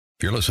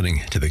You're listening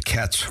to the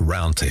Cats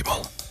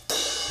Roundtable.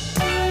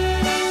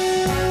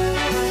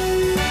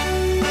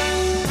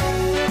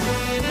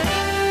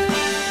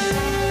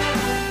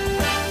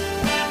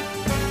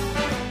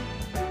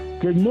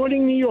 Good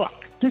morning, New York.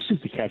 This is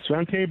the Cats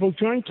Roundtable.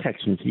 Join Cats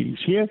and Keys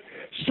here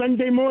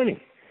Sunday morning.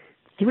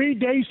 3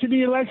 days to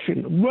the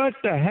election. What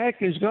the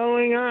heck is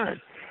going on?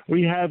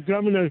 We have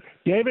Governor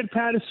David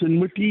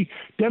Paterson with the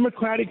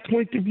Democratic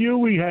point of view.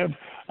 We have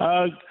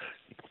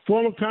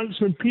former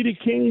Congressman Peter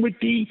King with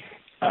the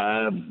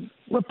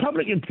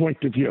Republican point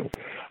of view.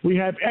 We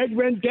have Ed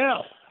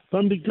Rendell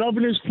from the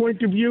governor's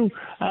point of view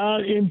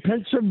in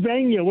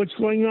Pennsylvania, what's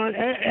going on,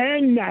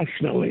 and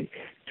nationally.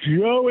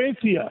 Joe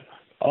Ithia,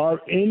 our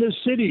inner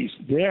cities,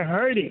 they're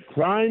hurting.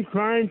 Crime,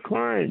 crime,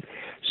 crime.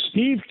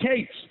 Steve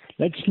Cates,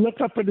 let's look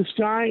up at the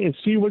sky and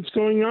see what's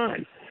going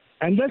on.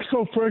 And let's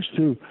go first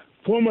to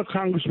former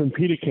Congressman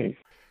Peter King.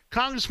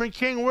 Congressman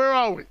King, where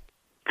are we?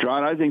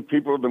 John, I think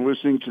people have been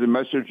listening to the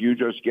message you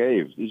just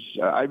gave.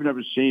 I've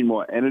never seen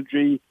more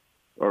energy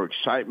or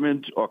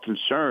excitement or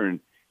concern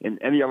in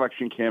any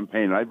election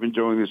campaign. I've been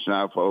doing this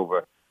now for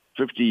over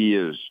 50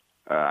 years.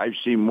 I've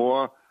seen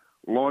more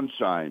lawn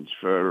signs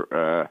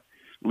for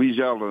Lee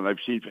Zeldin than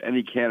I've seen for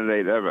any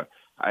candidate ever.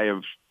 I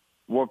have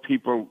more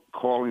people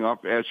calling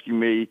up asking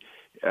me,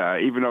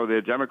 even though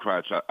they're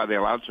Democrats, are they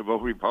allowed to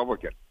vote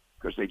Republican?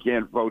 Because they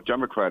can't vote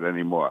Democrat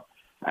anymore.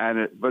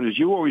 But as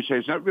you always say,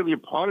 it's not really a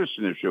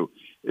partisan issue.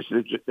 It's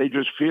that they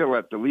just feel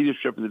that the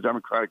leadership in the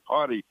Democratic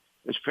Party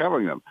is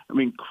failing them. I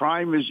mean,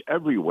 crime is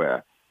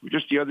everywhere.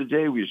 Just the other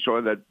day, we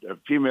saw that a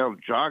female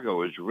jogger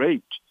was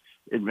raped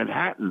in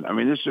Manhattan. I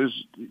mean,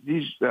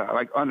 these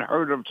like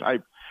unheard of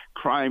type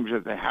crimes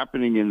that are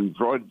happening in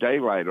broad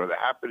daylight, or they're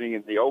happening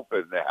in the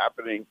open. They're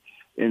happening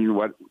in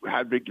what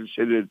had been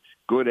considered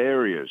good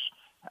areas.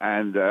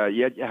 And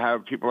yet you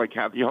have people like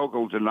Kathy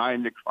Hochul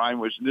denying that crime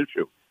was an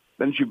issue.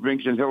 Then she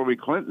brings in Hillary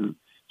Clinton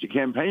to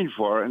campaign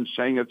for her and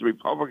saying that the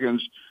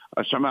Republicans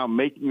are somehow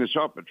making this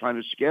up and trying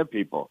to scare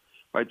people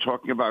by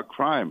talking about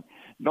crime.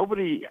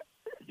 Nobody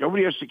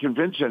has to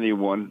convince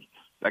anyone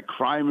that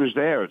crime is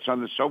there. It's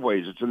on the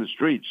subways. It's in the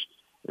streets.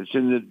 It's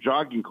in the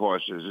jogging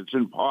courses. It's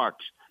in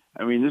parks.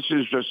 I mean, this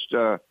is just,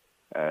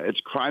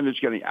 it's crime that's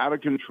getting out of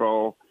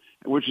control,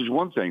 which is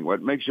one thing.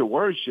 What makes it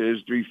worse is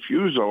the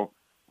refusal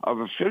of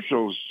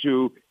officials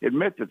to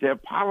admit that their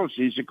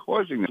policies are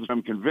causing this.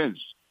 I'm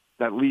convinced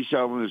that Lee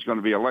Zeldin is going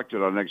to be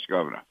elected our next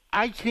governor.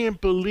 I can't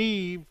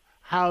believe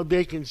how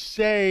they can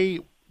say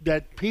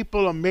that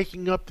people are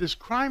making up this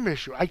crime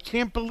issue. I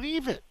can't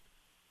believe it.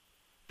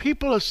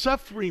 People are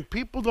suffering.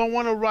 People don't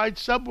want to ride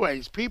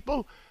subways.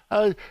 People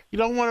you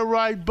don't want to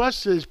ride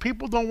buses.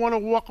 People don't want to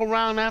walk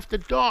around after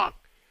dark.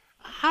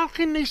 How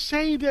can they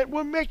say that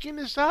we're making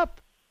this up?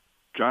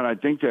 John, I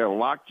think they're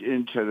locked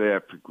into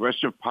their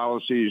progressive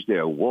policies,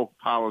 their woke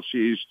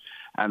policies,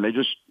 and they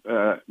just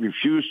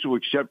refuse to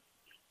accept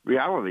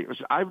reality.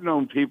 Listen, I've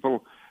known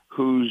people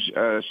whose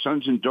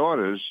sons and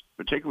daughters,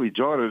 particularly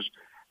daughters,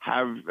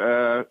 have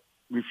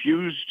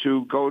refused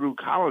to go to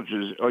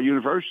colleges or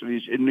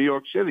universities in New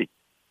York City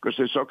because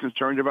they're so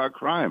concerned about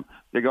crime.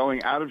 They're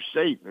going out of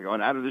state. They're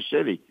going out of the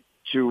city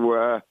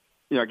to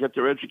get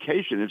their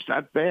education. It's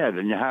that bad.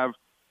 And you have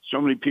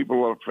so many people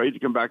who are afraid to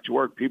come back to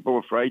work. People are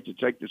afraid to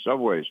take the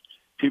subways.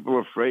 People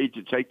are afraid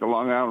to take the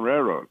Long Island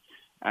Railroad.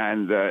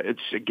 And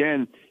it's,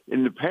 again,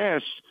 in the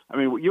past, I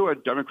mean, you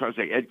had Democrats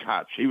like Ed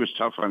Koch. He was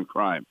tough on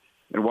crime.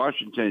 In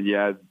Washington, you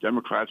had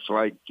Democrats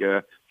like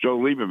Joe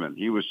Lieberman.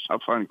 He was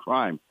tough on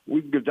crime.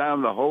 We can go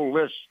down the whole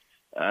list.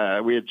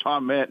 We had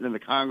Tom Manton in the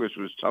Congress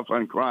who was tough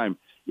on crime.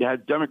 You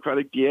had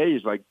Democratic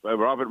DAs like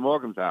Robert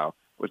Morgenthau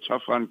who were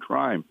tough on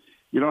crime.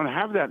 You don't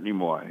have that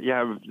anymore. You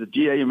have the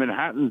DA in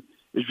Manhattan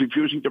is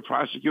refusing to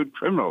prosecute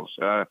criminals.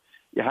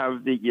 You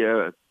have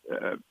the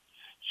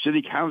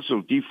city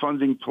council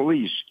defunding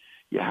police.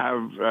 You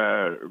have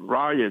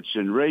riots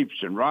and rapes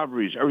and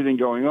robberies, everything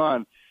going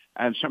on,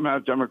 and somehow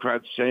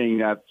Democrats saying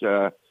that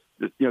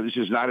this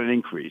is not an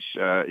increase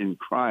in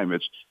crime.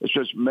 It's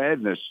just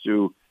madness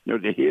to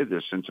hear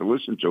this and to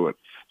listen to it.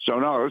 So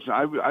no, listen,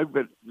 I've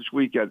been this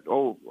week at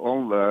all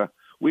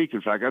week. In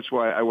fact, that's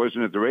why I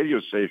wasn't at the radio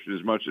station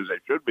as much as I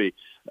should be.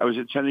 I was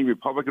attending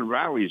Republican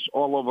rallies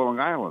all over Long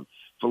Island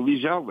for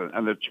Lee Zeldin,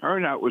 and the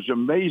turnout was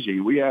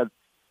amazing. We had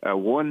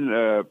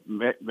one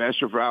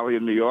massive rally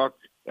in New York,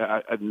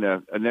 in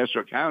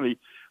Nassau County,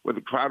 where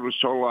the crowd was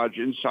so large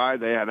inside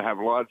they had to have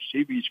large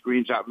TV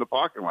screens out in the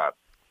parking lot,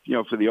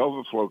 for the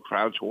overflow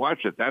crowd to watch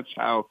it. That's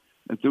how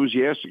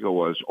enthusiastic it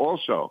was.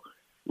 Also,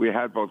 we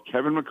had both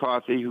Kevin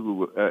McCarthy,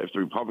 who, if the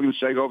Republicans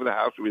take over the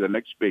House, will be the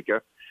next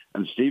speaker,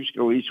 and Steve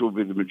Scalise, who will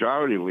be the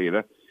majority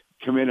leader,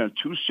 come in on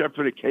two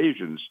separate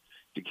occasions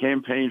to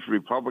campaign for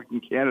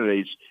Republican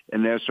candidates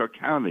in Nassau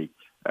County,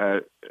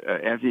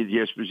 Anthony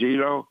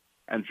D'Esposito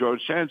and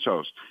George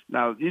Santos.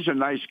 Now, these are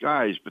nice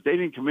guys, but they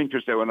didn't come in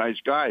because they were nice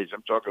guys.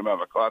 I'm talking about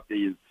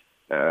McCarthy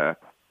and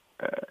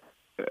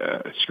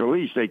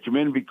Scalise. They come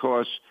in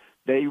because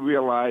they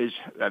realize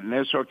that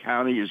Nassau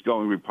County is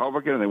going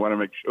Republican, and they want to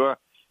make sure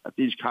that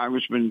these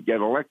congressmen get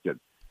elected.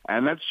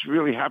 And that's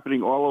really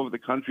happening all over the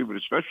country, but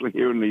especially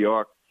here in New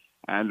York.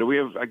 And we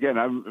have, again,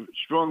 I'm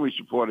strongly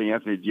supporting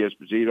Anthony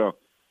D'Esposito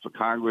for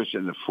Congress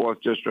in the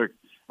 4th District.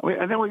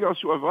 And then we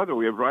also have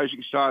we have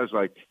rising stars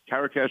like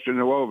Cara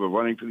Castronuova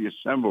running for the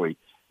Assembly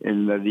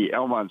in the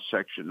Elmont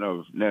section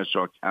of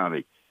Nassau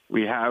County.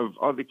 We have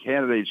other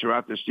candidates who are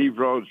out there. Steve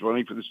Rhodes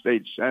running for the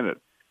state Senate.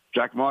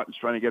 Jack Martin's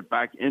trying to get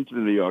back into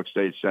the New York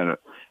State Senate.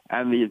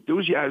 And the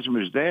enthusiasm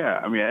is there.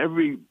 I mean,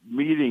 every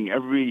meeting,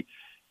 every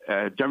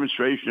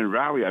demonstration and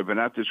rally I've been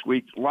at this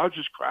week,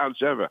 largest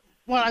crowds ever.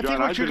 Well, I John, think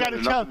what you got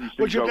to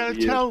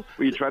tell,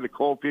 where you try to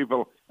call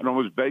people and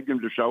almost beg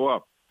them to show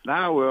up.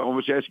 Now we're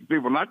almost asking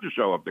people not to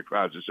show up. The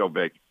crowds are so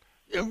big.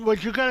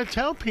 What you got to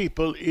tell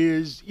people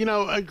is,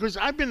 because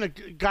I've been a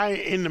guy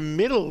in the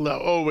middle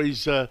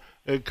always,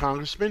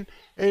 Congressman,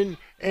 and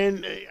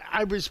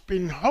I was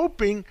been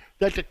hoping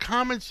that the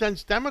common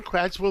sense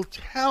Democrats will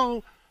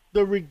tell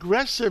the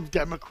regressive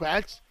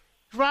Democrats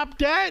drop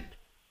dead,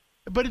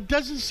 but it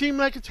doesn't seem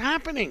like it's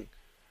happening.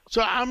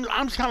 So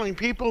I'm telling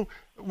people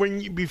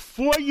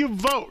before you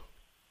vote,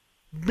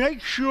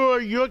 make sure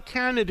your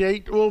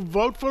candidate will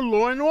vote for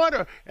law and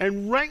order.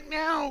 And right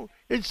now,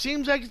 it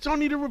seems like it's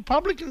only the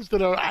Republicans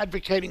that are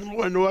advocating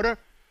law and order,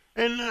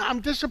 and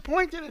I'm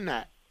disappointed in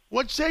that.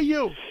 What say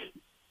you?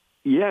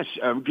 Yes,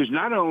 because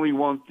not only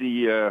won't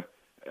the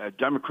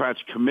Democrats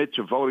commit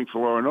to voting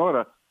for law and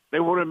order,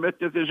 they won't admit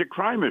that there's a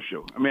crime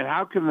issue. I mean,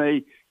 how can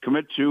they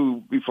commit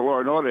to be for law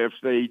and order if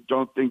they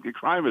don't think the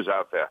crime is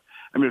out there?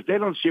 I mean, if they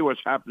don't see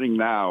what's happening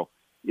now,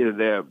 either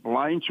they're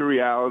blind to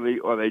reality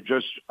or they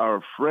just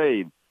are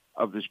afraid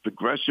of this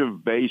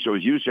progressive base, or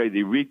as you say,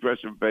 the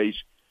regressive base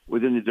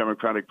within the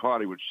Democratic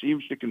Party, which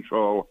seems to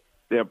control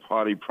their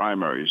party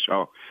primaries.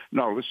 So,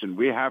 no, listen,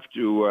 we have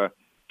to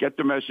get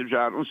the message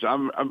out.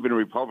 Listen, I've been a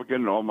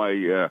Republican all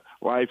my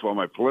life, all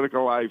my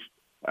political life,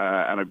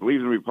 and I believe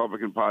in the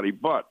Republican Party,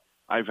 but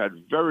I've had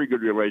very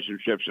good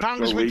relationships.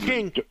 Congressman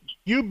King,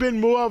 you've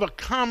been more of a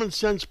common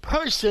sense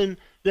person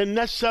than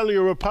necessarily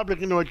a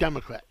Republican or a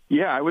Democrat.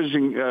 Yeah, I was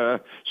in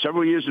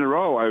several years in a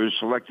row. I was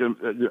selected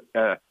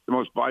the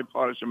most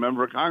bipartisan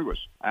member of Congress,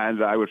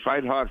 and I would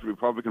fight hard for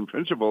Republican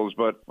principles.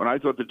 But when I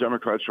thought the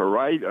Democrats were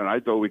right, and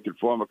I thought we could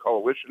form a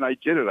coalition, I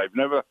did it. I've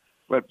never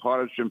let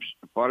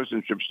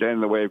partisanship stand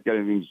in the way of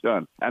getting things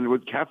done. And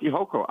with Kathy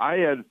Hochul, I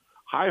had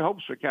high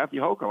hopes for Kathy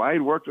Hochul. I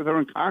had worked with her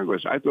in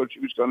Congress. I thought she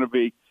was going to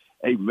be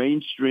a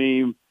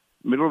mainstream,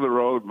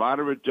 middle-of-the-road,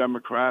 moderate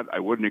Democrat. I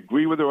wouldn't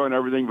agree with her on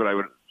everything, but I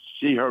would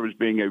see her as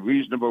being a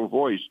reasonable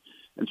voice.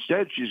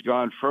 Instead, she's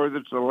gone further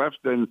to the left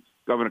than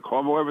Governor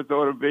Cuomo ever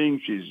thought of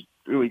being. She's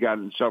really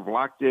gotten herself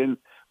locked in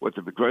with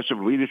the progressive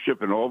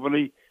leadership in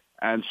Albany.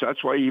 And so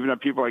that's why you even have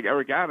people like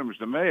Eric Adams,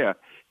 the mayor,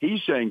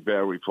 he's saying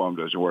bail reform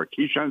doesn't work.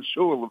 Keyshawn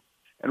Sewell,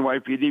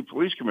 NYPD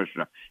police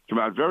commissioner, came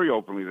out very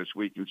openly this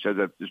week and said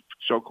that this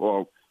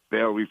so-called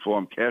bail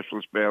reform,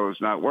 cashless bail,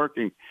 is not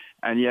working.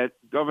 And yet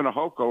Governor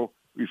Hochul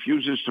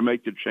refuses to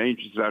make the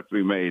changes that have to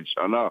be made.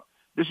 So, no,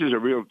 this is a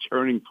real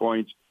turning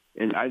point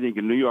in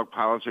New York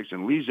politics.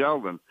 And Lee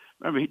Zeldin,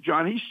 remember,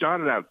 John, he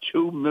started out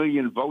 2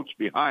 million votes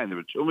behind. There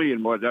were 2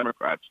 million more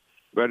Democrats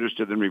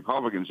registered than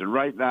Republicans. And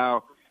right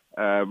now,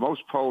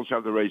 most polls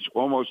have the race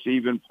almost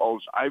even.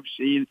 Polls I've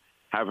seen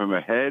have him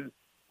ahead.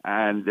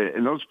 And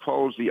in those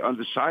polls, the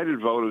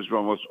undecided voters are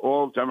almost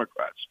all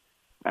Democrats.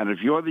 And if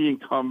you're the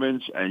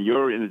incumbents and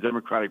you're in the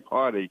Democratic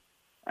Party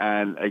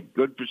and a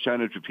good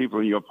percentage of people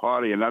in your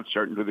party are not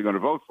certain who they're going to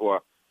vote for,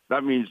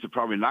 that means they're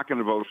probably not going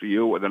to vote for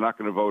you or they're not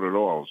going to vote at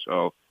all.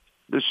 So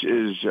this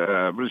is,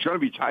 but it's going to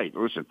be tight.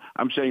 Listen,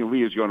 I'm saying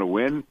Lee is going to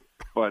win.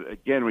 But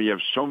again, when you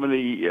have so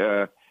many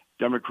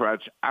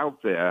Democrats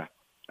out there,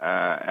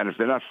 and if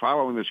they're not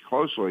following this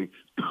closely,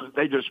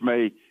 they just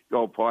may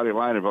go party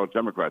line and vote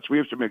Democrats. We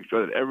have to make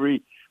sure that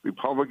every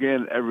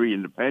Republican, every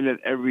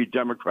independent, every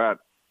Democrat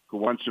who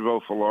wants to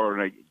vote for law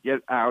and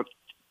get out,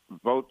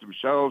 vote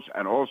themselves,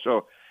 and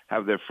also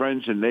have their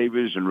friends and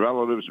neighbors and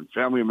relatives and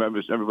family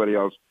members and everybody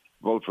else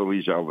vote for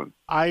Lee Zeldin.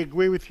 I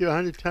agree with you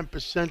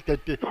 110%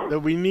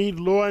 that we need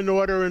law and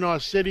order in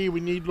our city. We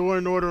need law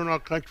and order in our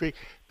country.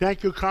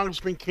 Thank you,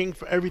 Congressman King,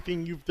 for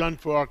everything you've done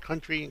for our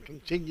country, and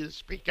continue to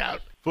speak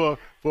out for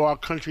our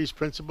country's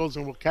principles.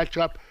 And we'll catch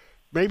up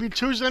maybe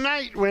Tuesday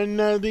night when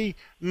the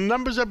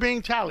numbers are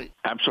being tallied.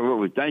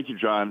 Absolutely. Thank you,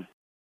 John.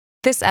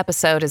 This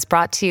episode is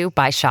brought to you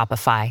by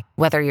Shopify.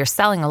 Whether you're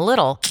selling a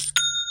little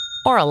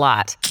or a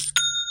lot,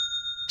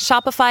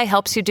 Shopify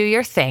helps you do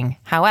your thing,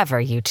 however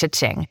you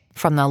cha-ching.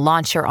 From the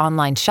launch your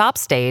online shop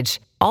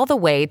stage, all the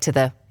way to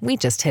the we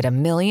just hit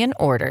 1 million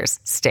orders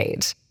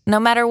stage.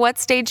 No matter what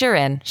stage you're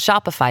in,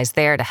 Shopify's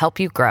there to help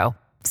you grow.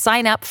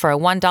 Sign up for a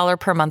 $1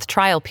 per month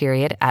trial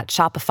period at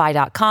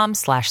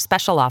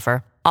shopify.com/special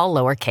offer, all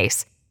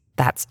lowercase.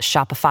 That's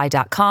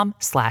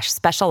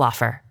shopify.com/special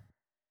offer.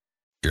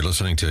 You're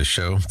listening to a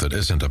show that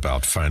isn't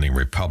about finding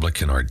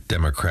Republican or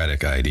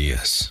Democratic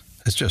ideas.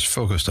 It's just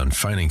focused on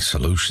finding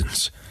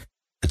solutions.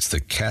 It's the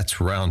Cats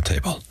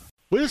Roundtable.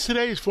 With us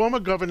today is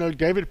former Governor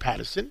David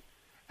Paterson,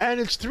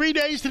 and it's 3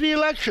 days to the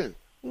election.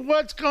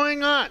 What's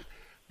going on?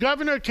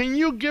 Governor, can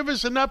you give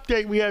us an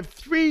update? We have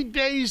 3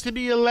 days to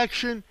the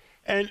election,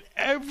 and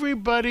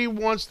everybody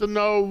wants to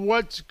know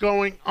what's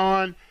going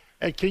on.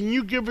 And can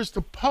you give us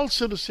the pulse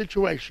of the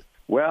situation?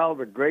 Well,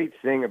 the great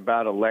thing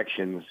about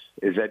elections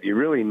is that you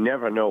really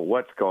never know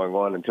what's going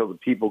on until the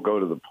people go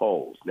to the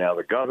polls. Now,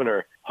 the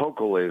governor,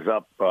 Hochul, is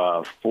up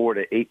 4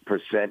 to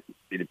 8%,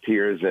 it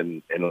appears,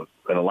 and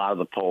a lot of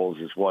the polls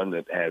is one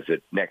that has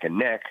it neck and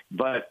neck.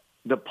 But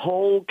the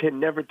poll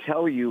can never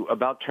tell you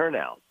about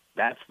turnout.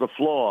 That's the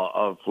flaw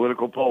of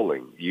political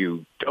polling.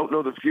 You don't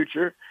know the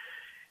future.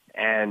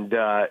 And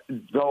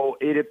though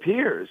it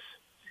appears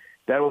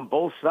that on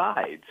both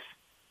sides,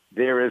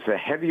 there is a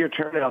heavier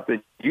turnout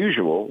than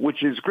usual,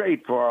 which is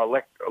great for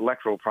our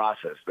electoral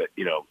process. That,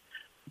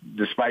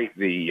 despite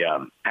the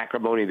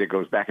acrimony that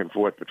goes back and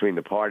forth between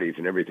the parties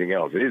and everything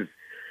else, it is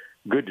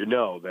good to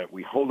know that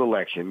we hold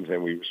elections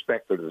and we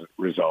respect the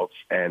results,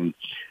 and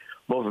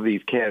both of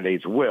these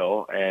candidates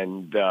will.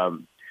 And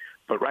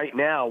but right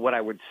now, what I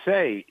would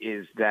say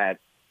is that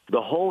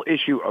the whole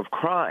issue of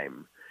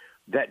crime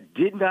that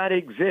did not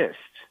exist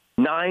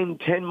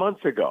 9-10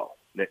 months ago,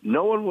 that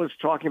no one was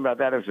talking about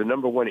that as the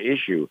number one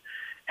issue,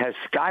 has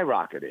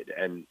skyrocketed.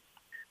 And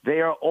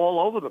they are all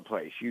over the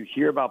place. You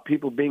hear about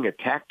people being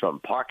attacked on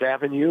Park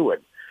Avenue,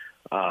 and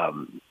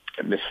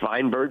Ms.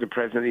 Feinberg, the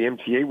president of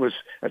the MTA, was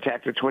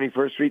attacked at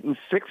 21st Street and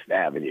 6th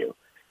Avenue.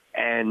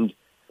 And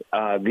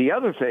the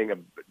other thing of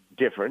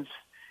difference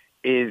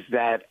is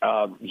that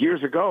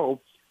years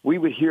ago, we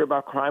would hear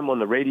about crime on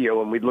the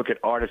radio and we'd look at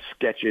artist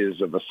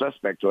sketches of a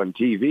suspect on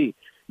TV.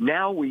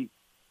 Now we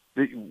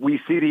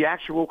see the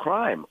actual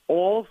crime.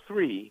 All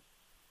 3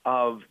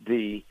 of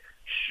the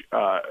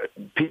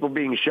people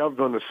being shoved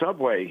on the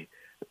subway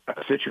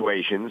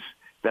situations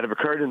that have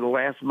occurred in the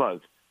last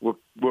month were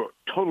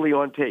totally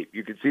on tape.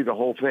 You could see the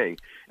whole thing.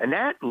 And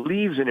that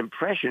leaves an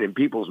impression in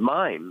people's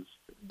minds.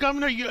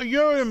 Governor,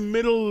 you're a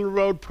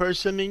middle-of-the-road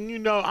person,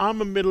 and I'm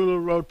a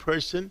middle-of-the-road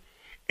person.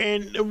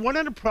 And one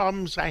of the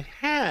problems I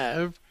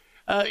have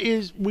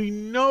is we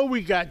know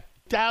we got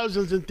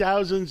thousands and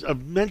thousands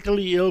of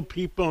mentally ill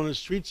people on the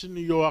streets of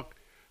New York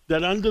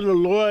that under the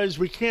laws,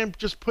 we can't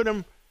just put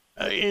them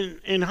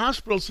in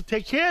hospitals to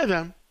take care of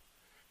them.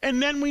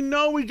 And then we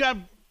know we got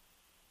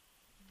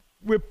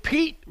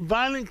repeat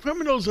violent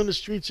criminals on the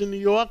streets in New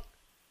York,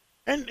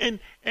 and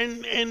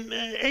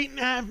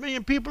 8.5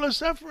 million people are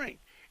suffering.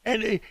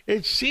 And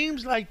it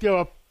seems like there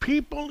are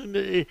people in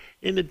the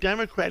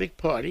Democratic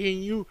Party,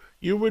 and you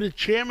were the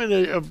chairman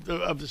of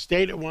the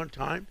state at one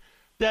time,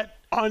 that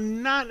are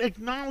not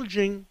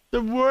acknowledging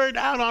the word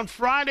out on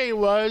Friday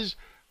was,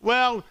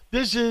 well,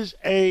 this is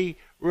a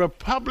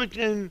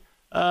Republican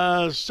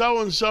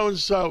so-and-so and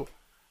so.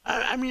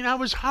 I mean, I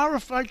was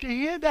horrified to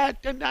hear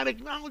that. They're not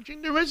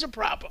acknowledging there is a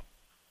problem.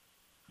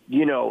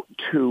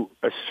 To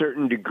a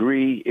certain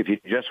degree, if you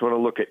just want to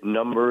look at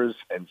numbers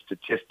and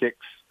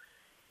statistics,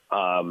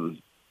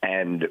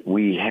 and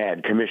we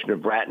had Commissioner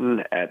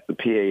Bratton at the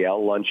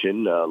PAL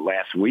luncheon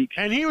last week.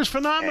 And he was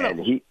phenomenal.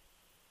 And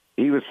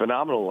he was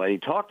phenomenal, and he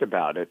talked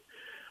about it.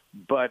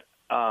 But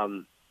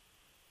some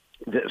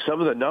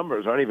of the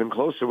numbers aren't even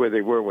close to where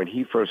they were when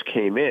he first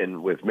came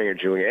in with Mayor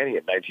Giuliani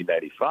in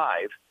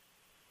 1995.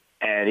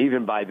 And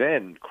even by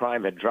then,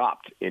 crime had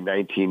dropped in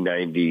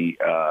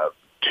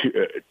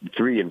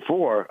 1993 and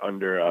 4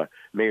 under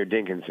Mayor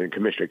Dinkins and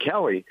Commissioner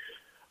Kelly.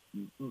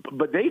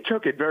 But they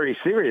took it very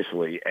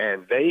seriously,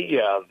 and they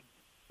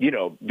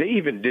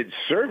even did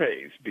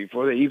surveys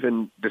before they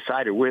even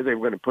decided where they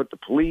were going to put the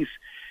police,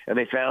 and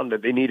they found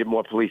that they needed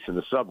more police in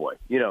the subway.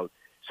 So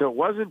it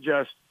wasn't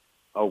just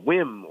a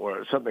whim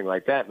or something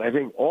like that. And I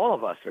think all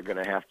of us are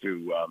going to have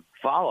to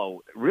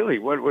follow really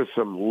what was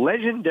some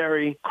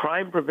legendary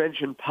crime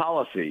prevention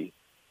policy.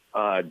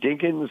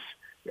 Dinkins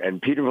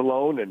and Peter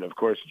Vallone, and of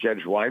course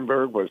Judge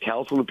Weinberg was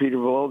counsel to Peter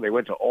Vallone. They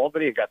went to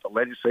Albany and got the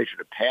legislature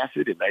to pass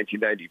it in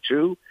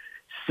 1992.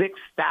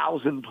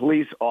 6,000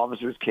 police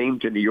officers came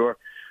to New York.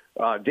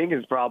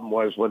 Dinkins' problem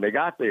was when they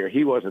got there,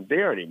 he wasn't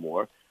there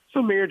anymore.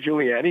 So Mayor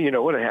Giuliani,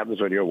 when it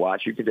happens on your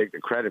watch, you can take the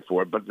credit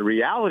for it. But the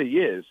reality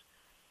is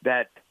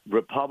that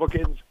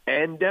Republicans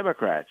and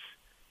Democrats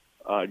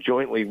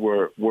jointly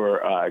were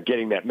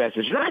getting that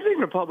message. And I think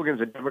Republicans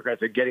and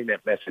Democrats are getting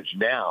that message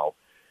now.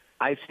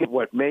 I think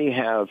what may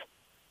have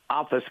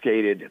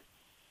obfuscated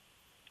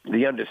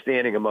the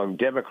understanding among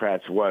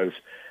Democrats was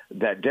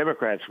that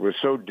Democrats were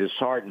so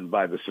disheartened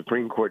by the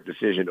Supreme Court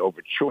decision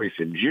over choice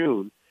in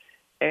June,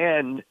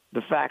 and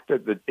the fact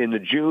that in the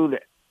June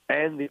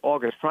and the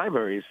August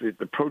primaries,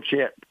 the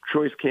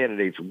pro-choice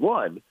candidates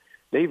won.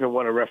 They even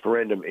won a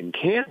referendum in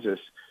Kansas,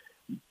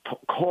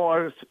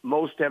 caused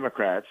most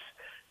Democrats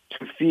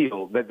to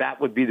feel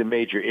that would be the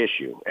major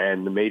issue.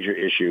 And the major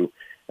issue,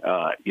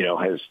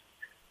 has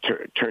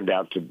turned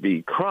out to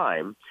be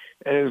crime.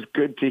 And it's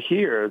good to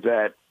hear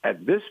that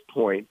at this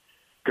point,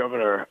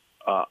 Governor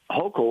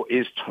Hochul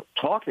is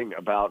talking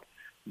about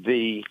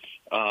the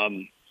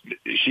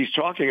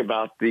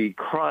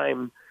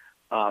crime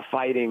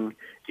fighting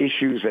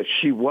issues that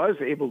she was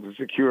able to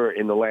secure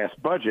in the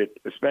last budget,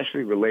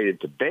 especially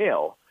related to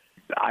bail.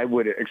 I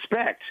would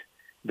expect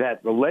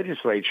that the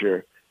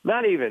legislature,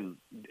 not even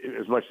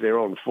as much their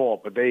own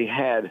fault, but they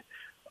had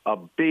a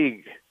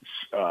big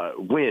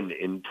win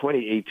in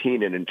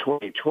 2018 and in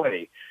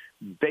 2020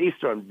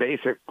 based on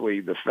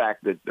basically the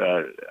fact that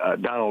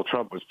Donald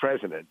Trump was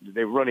president.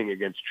 They were running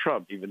against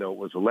Trump, even though it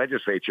was a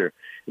legislature,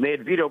 and they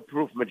had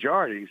veto-proof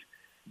majorities.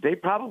 They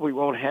probably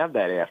won't have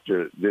that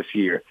after this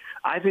year.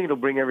 I think it'll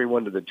bring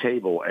everyone to the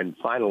table and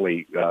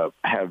finally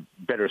have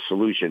better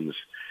solutions,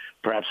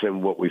 perhaps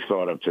than what we've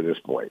thought of to this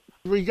point.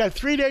 We got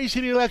 3 days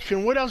to the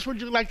election. What else would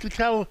you like to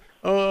tell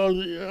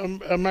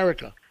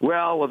America?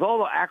 Well, with all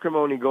the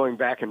acrimony going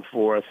back and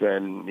forth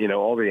and,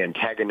 all the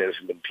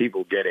antagonism and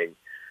people getting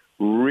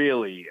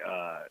really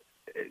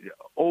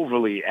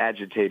overly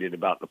agitated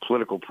about the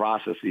political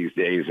process these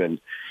days, and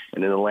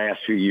in the last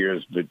few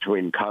years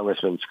between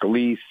Congressman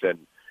Scalise and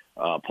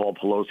Paul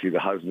Pelosi, the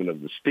husband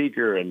of the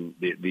Speaker, and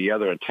the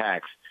other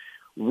attacks,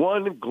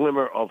 one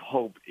glimmer of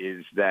hope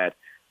is that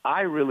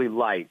I really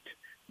liked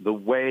the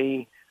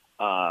way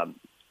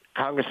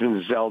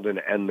Congressman Zeldin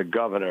and the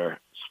governor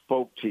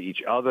spoke to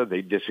each other.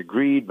 They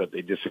disagreed, but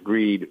they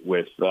disagreed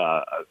with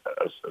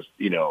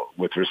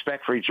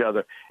respect for each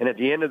other. And at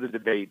the end of the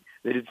debate,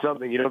 they did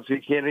something you don't see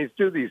candidates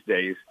do these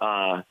days.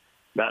 Not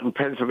in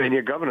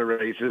Pennsylvania governor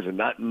races and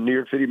not in New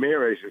York City mayor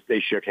races.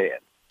 They shook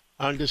hands.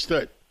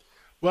 Understood.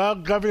 Well,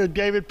 Governor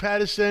David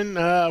Paterson,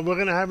 we're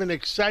going to have an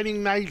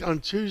exciting night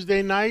on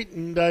Tuesday night,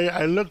 and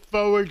I look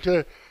forward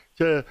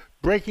to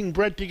breaking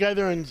bread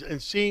together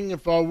and seeing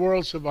if our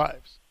world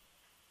survives.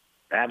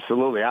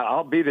 Absolutely.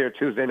 I'll be there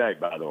Tuesday night,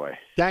 by the way.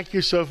 Thank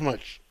you so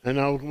much. And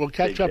we'll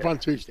catch up on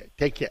Tuesday.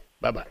 Take care.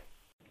 Bye-bye.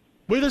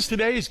 With us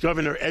today is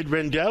Governor Ed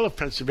Rendell of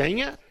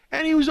Pennsylvania,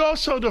 and he was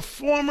also the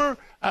former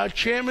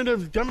chairman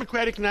of the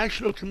Democratic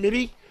National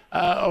Committee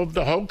of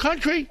the whole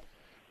country.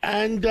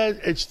 And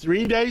it's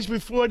 3 days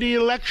before the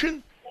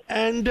election.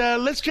 And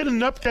let's get an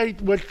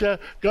update what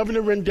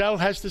Governor Rendell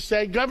has to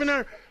say.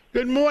 Governor,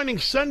 good morning.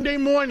 Sunday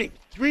morning,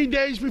 3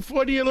 days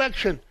before the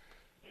election.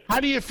 How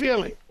are you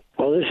feeling?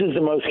 Well, this is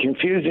the most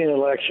confusing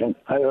election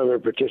I've ever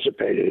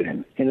participated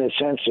in the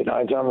sense that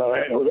I don't know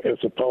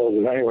if the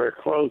polls are anywhere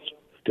close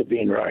to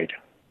being right.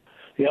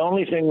 The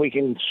only thing we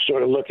can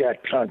sort of look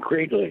at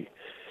concretely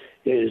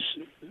is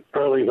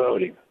early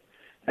voting.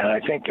 And I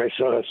think I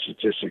saw a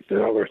statistic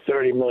that over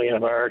 30 million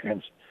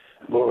Americans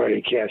have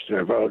already cast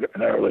their vote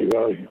in early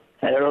voting.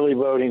 And early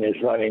voting is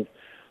running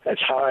as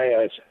high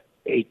as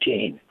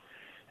 18.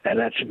 And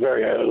that's even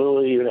a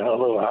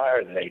little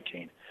higher than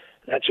 18.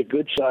 That's a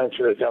good sign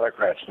for the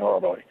Democrats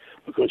normally,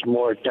 because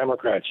more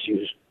Democrats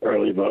use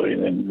early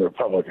voting than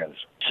Republicans.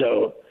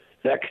 So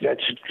that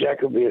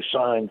could be a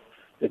sign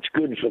that's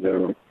good for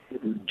the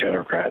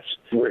Democrats.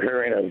 We're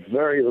hearing a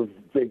very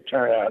big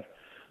turnout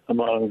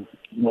among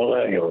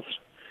millennials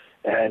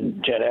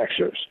and Gen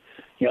Xers,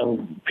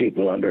 young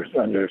people under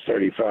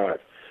 35.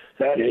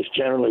 That is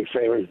generally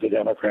favors the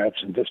Democrats,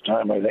 and this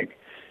time I think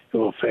it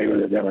will favor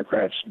the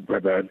Democrats by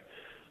about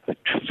a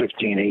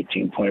 15,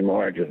 18-point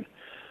margin.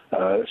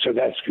 So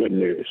that's good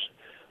news.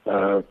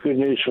 Good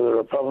news for the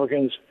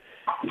Republicans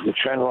is the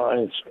trend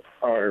lines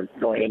are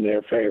going in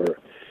their favor.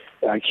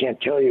 I can't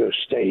tell you a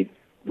state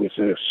with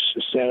a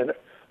Senate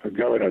or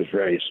governor's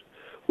race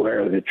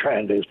where the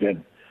trend has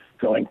been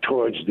going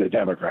towards the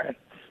Democrat.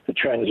 The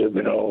trends have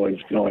been always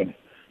going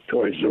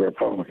towards the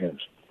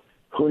Republicans.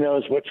 Who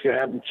knows what's going to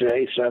happen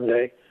today,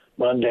 Sunday,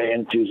 Monday,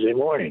 and Tuesday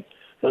morning?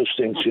 Those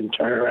things can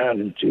turn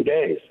around in 2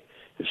 days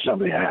if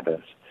something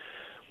happens.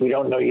 We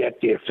don't know yet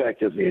the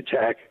effect of the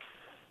attack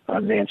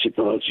on Nancy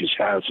Pelosi's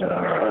house and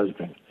on her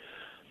husband.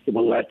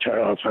 Will that turn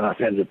off enough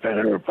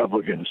independent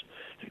Republicans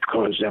to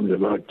cause them to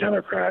vote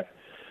Democrat?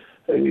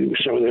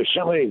 So there's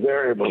so many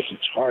variables,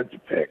 it's hard to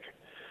pick.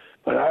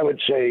 But I would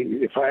say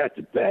if I had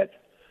to bet,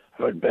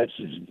 I would bet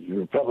the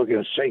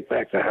Republicans take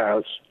back the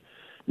House,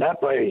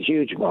 not by a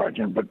huge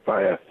margin, but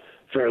by a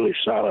fairly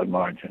solid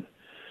margin.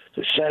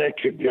 The Senate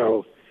could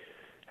go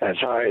as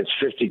high as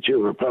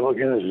 52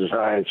 Republicans, as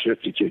high as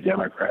 52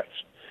 Democrats.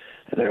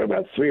 And there are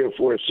about 3 or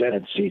 4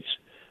 Senate seats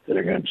that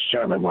are going to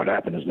determine what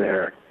happens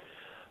there.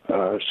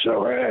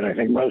 And I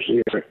think most of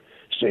the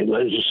state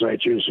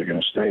legislatures are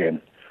going to stay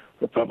in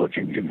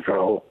Republican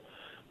control.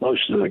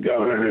 Most of the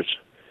governors,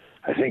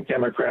 I think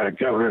Democratic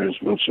governors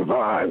will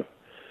survive,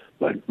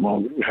 but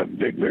won't have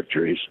big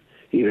victories.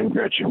 Even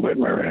Gretchen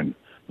Whitmer in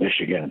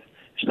Michigan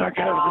is not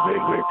going to have the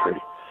big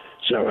victory.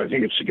 So I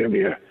think it's going to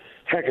be a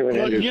heck of an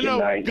interesting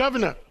night.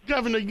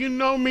 Governor, you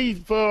know me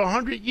for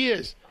 100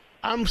 years.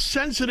 I'm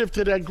sensitive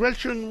to that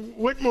Gretchen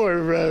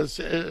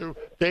Whitmer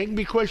thing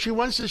because she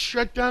wants to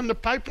shut down the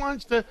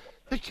pipelines to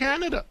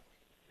Canada.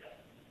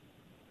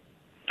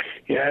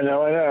 Yeah, I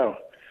know.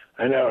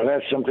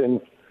 That's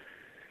something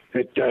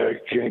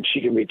that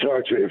she can be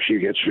talked to if she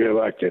gets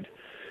reelected.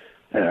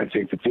 And I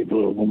think the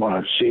people who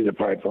want to see the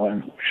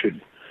pipeline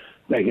should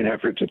make an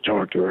effort to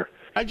talk to her.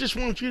 I just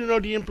want you to know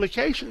the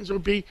implications will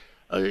be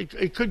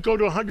it could go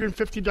to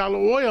 $150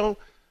 oil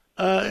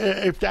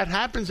if that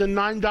happens, and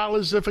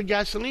 $9 for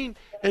gasoline.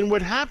 And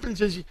what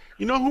happens is,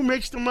 you know who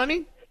makes the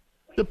money?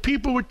 the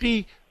people with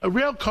the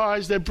rail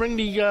cars that bring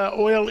the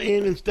oil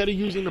in instead of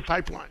using the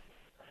pipeline.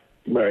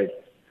 Right.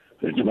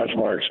 It's much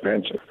more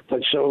expensive.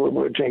 But so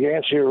to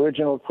answer your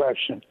original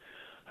question,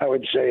 I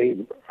would say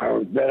I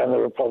would bet on the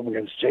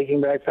Republicans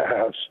taking back the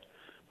House,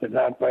 but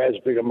not by as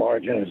big a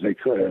margin as they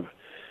could have.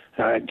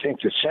 And I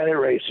think the Senate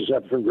race is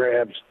up for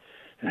grabs.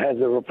 And had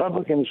the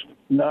Republicans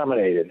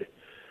nominated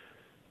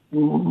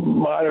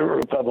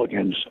moderate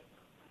Republicans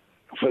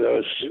for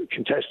those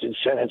contested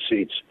Senate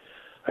seats,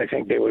 I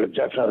think they would have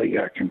definitely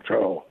got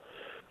control.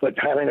 But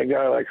having a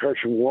guy like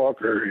Herschel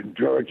Walker in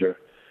Georgia,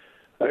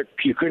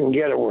 you couldn't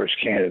get a worse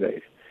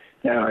candidate.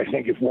 Now, I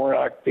think if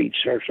Warnock beats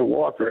Herschel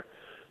Walker,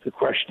 the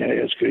question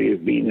is, could he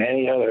have beaten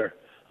any other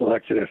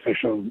elected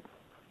official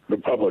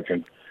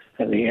Republican?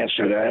 And the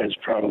answer to that is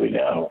probably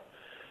no.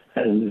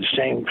 And the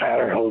same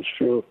pattern holds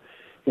true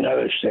in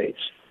other states.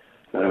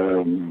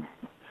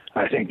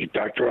 I think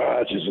Dr.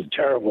 Oz is a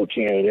terrible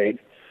candidate.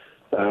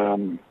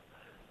 John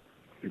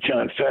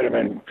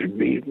Fetterman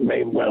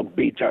may well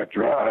beat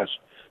Dr. Oz,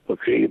 but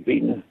could he have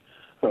beaten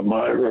a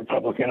moderate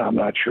Republican? I'm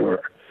not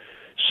sure.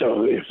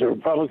 So if the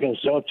Republicans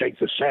don't take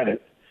the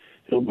Senate,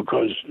 it'll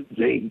because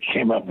they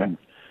came up and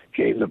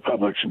gave the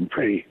public some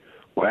pretty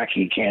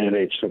wacky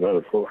candidates to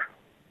vote for.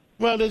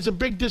 Well, there's a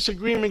big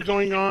disagreement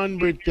going on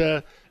with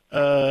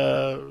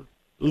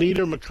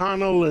Leader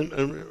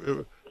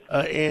McConnell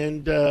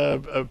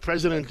and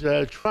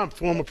President Trump,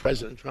 former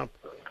President Trump,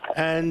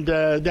 and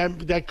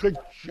that could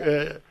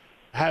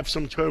have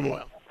some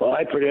turmoil. Well,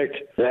 I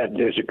predict that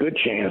there's a good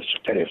chance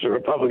that if the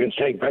Republicans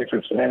take back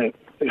the Senate,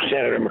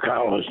 Senator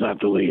McConnell is not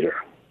the leader.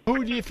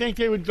 Who do you think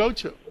they would go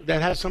to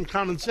that has some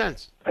common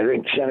sense? I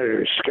think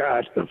Senator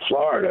Scott of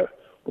Florida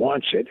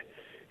wants it.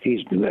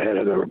 He's been the head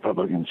of the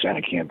Republican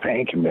Senate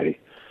Campaign Committee.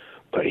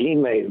 But he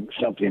made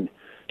something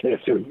that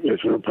if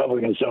the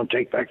Republicans don't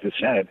take back the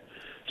Senate,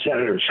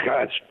 Senator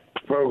Scott's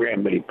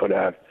program that he put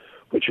out,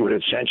 which would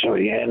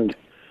essentially end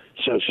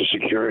Social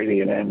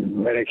Security and end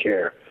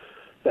Medicare,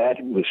 that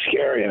was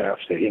scary enough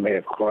that he may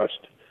have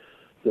cost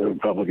the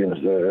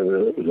Republicans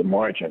the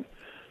margin.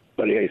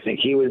 But I think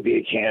he would be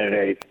a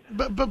candidate.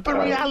 But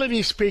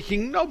reality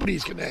speaking,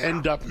 nobody's going to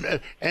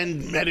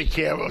end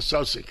Medicare or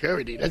Social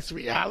Security. That's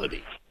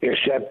reality.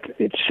 Except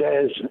it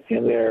says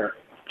in their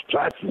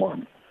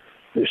platform,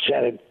 the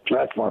Senate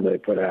platform they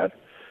put out,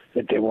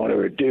 that they want to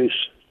reduce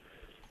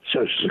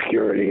Social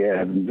Security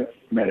and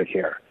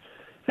Medicare.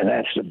 And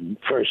that's the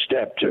first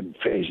step to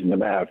phasing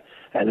them out.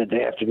 And that they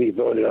have to be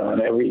voted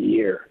on every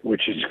year,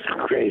 which is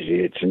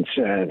crazy. It's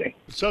insanity.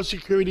 Social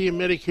Security and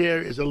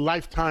Medicare is a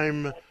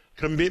lifetime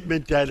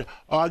commitment that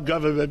our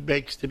government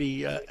makes to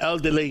the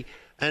elderly.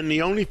 And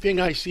the only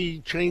thing I see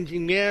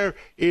changing there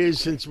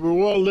is, since we're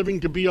all living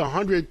to be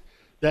 100,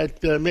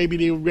 that maybe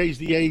they'll raise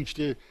the age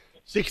to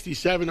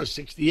 67 or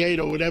 68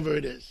 or whatever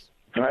it is.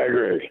 I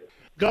agree.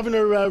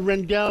 Governor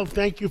Rendell,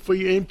 thank you for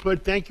your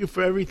input. Thank you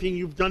for everything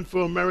you've done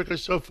for America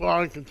so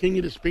far, and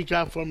continue to speak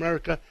out for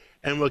America.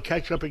 And we'll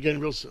catch up again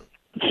real soon.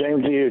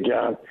 Same to you,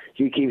 John.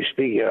 You keep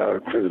speaking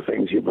out for the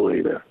things you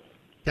believe in.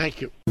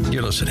 Thank you.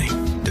 You're listening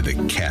to the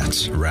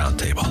Cats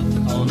Roundtable.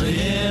 Only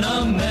in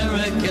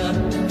America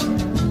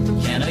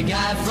can a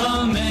guy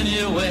from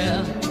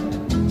anywhere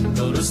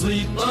go to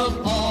sleep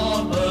a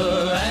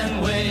pauper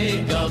and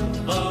wake up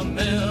a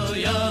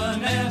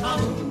millionaire.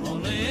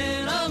 Only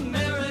in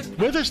America.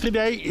 With us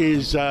today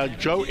is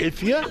Joe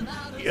Ithia.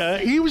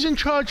 He was in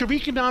charge of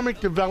economic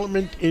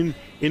development in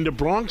the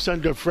Bronx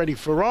under Freddie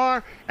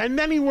Farrar, and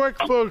then he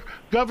worked for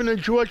Governor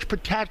George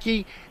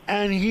Pataki,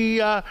 and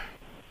he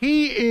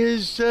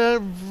is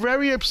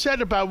very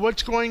upset about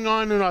what's going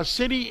on in our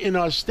city, in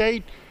our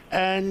state.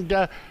 And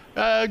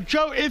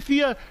Joe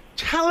Ithia,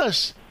 tell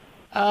us,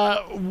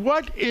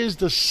 what is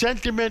the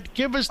sentiment?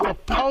 Give us the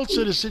pulse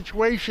of the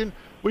situation.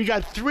 We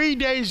got 3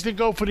 days to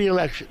go for the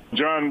election.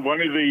 John,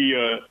 one of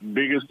the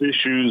biggest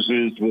issues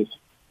is this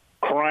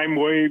crime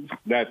wave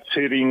that's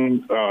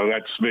hitting,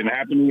 that's been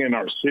happening in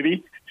our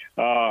city.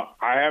 I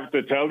have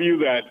to tell you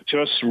that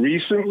just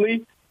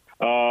recently,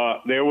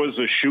 there was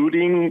a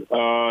shooting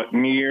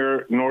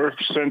near North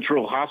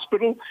Central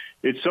Hospital.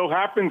 It so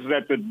happens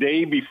that the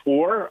day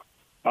before,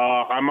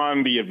 I'm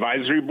on the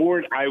advisory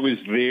board. I was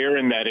there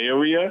in that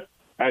area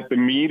at the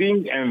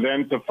meeting, and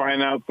then to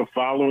find out the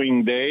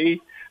following day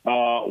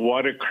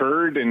what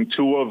occurred, and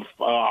two of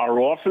our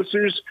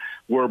officers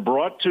were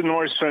brought to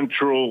North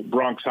Central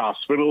Bronx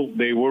Hospital.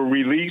 They were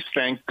released,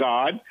 thank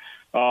God.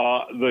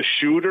 The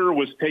shooter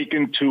was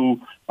taken to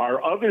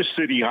our other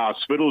city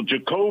hospital,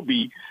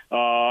 Jacoby,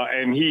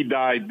 and he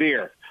died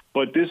there.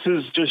 But this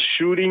is just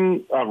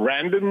shooting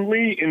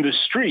randomly in the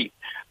street.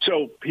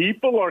 So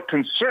people are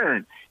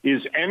concerned.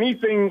 Is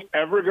anything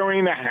ever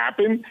going to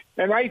happen?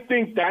 And I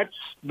think that's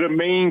the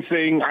main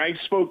thing. I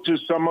spoke to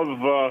some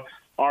of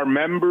our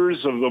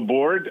members of the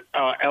board,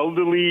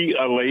 elderly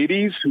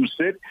ladies who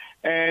sit,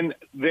 and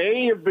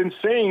they have been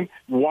saying,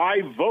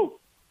 why vote?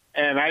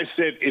 And I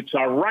said, it's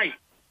our right,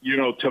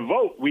 to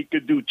vote. We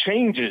could do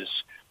changes.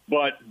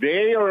 But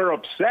they are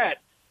upset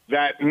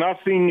that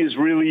nothing is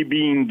really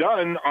being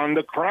done on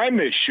the crime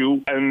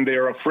issue, and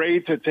they're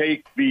afraid to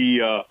take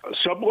the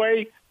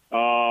subway.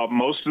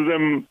 Most of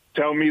them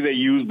tell me they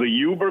use the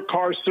Uber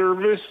car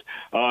service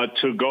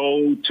to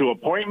go to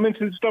appointments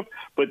and stuff.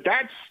 But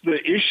that's the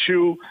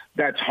issue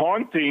that's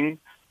haunting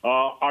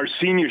our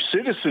senior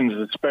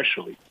citizens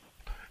especially.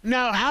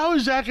 Now, how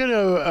is that going to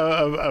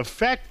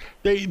affect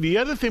the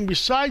other thing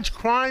besides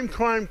crime?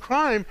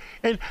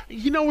 And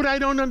you know what I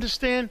don't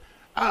understand?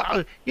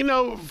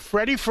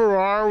 Freddie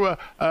Farrar,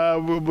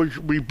 which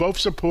we both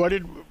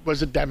supported,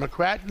 was a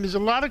Democrat, and there's a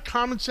lot of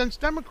common sense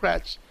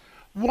Democrats.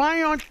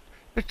 Why aren't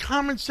the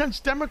common sense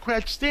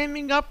Democrats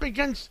standing up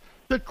against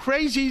the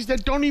crazies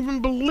that don't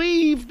even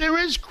believe there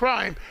is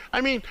crime?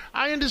 I mean,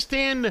 I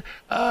understand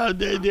that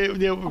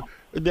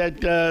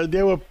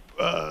they were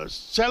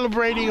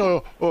celebrating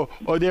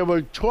or they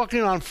were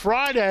talking on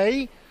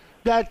Friday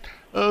that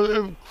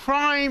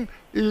crime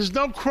is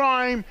no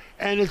crime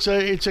and it's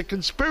a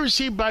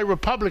conspiracy by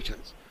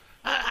Republicans.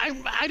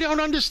 I don't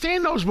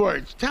understand those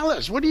words. Tell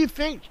us, what do you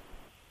think?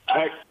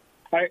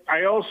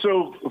 I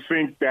also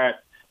think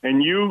that,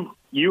 and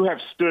you have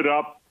stood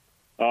up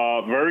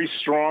very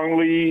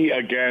strongly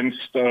against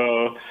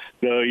the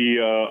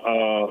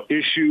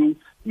issue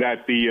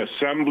that the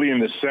Assembly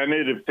and the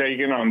Senate have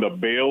taken on the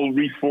bail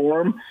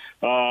reform,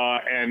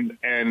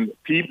 and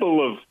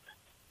people have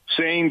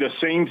saying the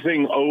same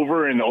thing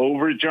over and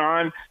over,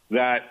 John,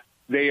 that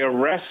they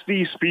arrest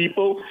these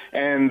people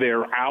and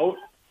they're out.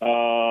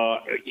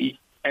 And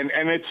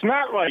it's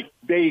not like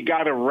they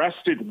got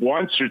arrested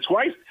once or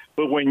twice,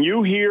 but when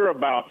you hear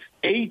about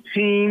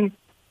 18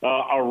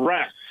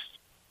 arrests,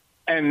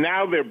 and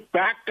now they're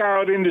back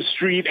out in the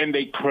street and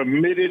they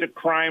committed a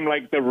crime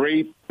like the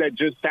rape that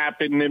just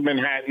happened in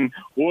Manhattan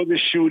or the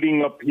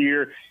shooting up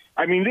here.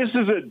 I mean, this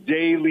is a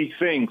daily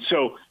thing.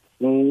 So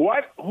who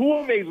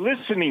are they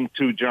listening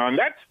to, John?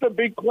 That's the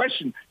big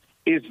question.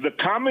 Is the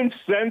common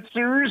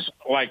sensors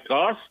like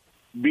us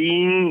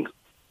being,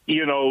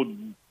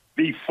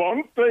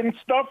 defunct and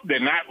stuff? They're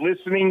not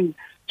listening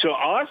to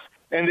us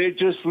and they're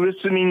just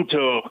listening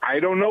to I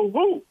don't know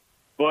who.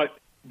 But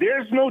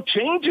there's no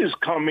changes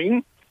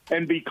coming.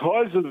 And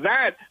because of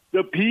that,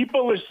 the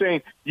people are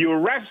saying you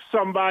arrest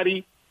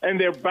somebody and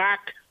they're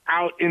back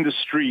out in the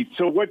street.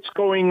 So what's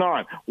going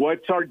on?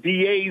 What's our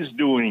DAs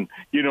doing?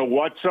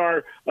 What's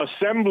our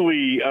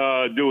assembly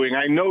doing?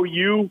 I know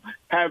you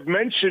have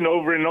mentioned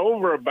over and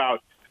over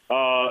about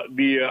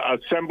the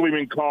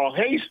Assemblyman Carl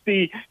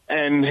Hastie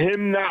and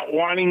him not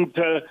wanting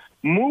to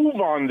move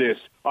on this.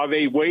 Are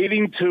they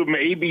waiting to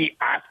maybe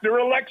after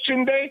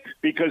Election Day?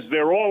 Because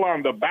they're all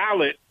on the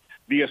ballot.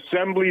 The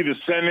Assembly, the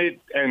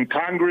Senate, and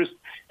Congress,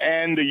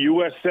 and the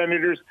U.S.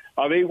 senators,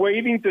 are they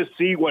waiting to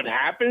see what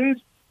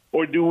happens?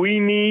 Or do we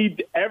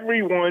need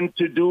everyone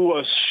to do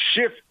a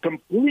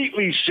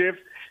completely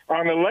shift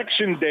on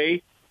Election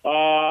Day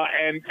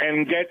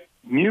and get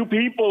new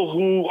people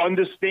who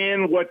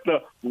understand what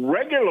the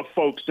regular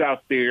folks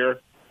out there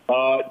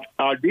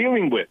are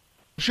dealing with?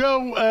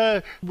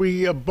 Joe,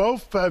 we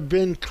both have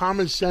been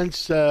common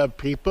sense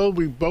people.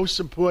 We both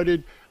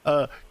supported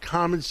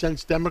common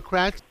sense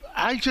Democrats.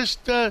 I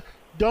just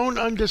don't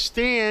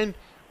understand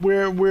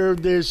where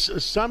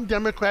there's some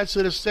Democrats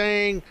that are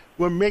saying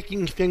we're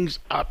making things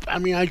up. I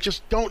mean, I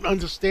just don't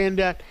understand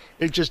that.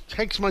 It just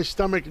takes my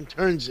stomach and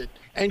turns it.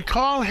 And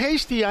Carl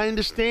Hastie, I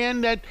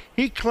understand that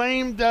he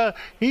claimed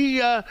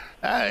he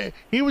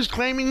was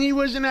claiming he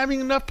wasn't having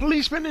enough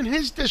policemen in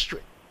his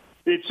district.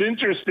 It's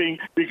interesting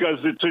because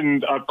it's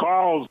in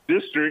Carl's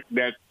district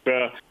that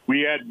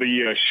we had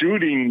the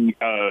shooting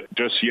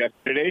just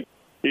yesterday.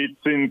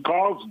 It's in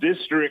Carl's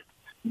district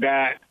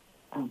that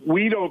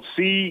we don't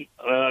see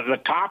the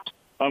cops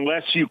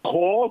unless you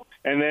call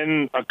and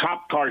then a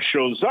cop car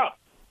shows up.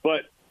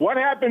 But what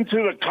happened to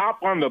the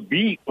cop on the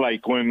beat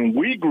like when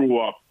we grew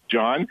up,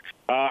 John?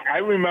 I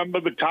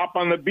remember the cop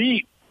on the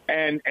beat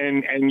and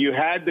you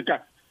had the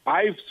cop.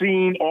 I've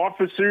seen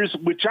officers,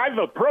 which I've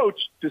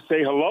approached to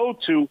say hello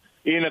to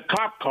in a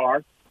cop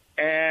car,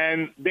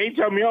 and they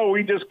tell me,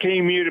 we just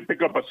came here to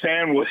pick up a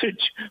sandwich,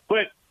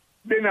 but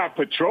they're not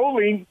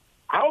patrolling.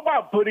 How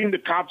about putting the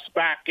cops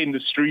back in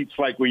the streets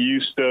like we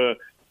used to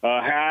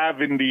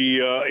have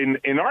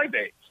in our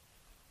days?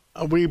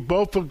 We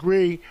both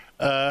agree.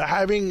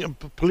 Having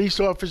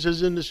police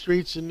officers in the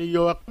streets in New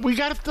York, we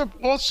got to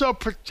also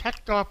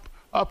protect our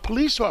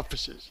police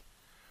officers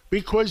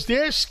because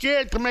they're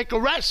scared to make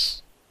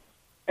arrests.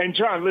 And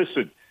John,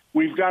 listen,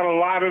 we've got a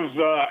lot of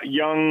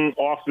young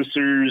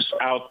officers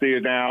out there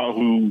now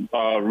who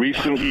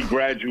recently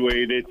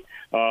graduated.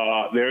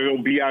 They're going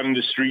to be out in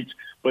the streets,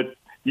 but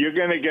you're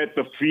going to get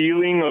the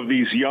feeling of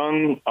these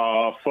young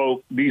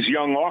these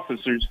young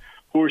officers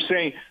who are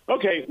saying,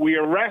 okay, we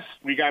arrest,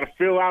 we got to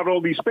fill out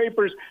all these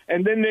papers,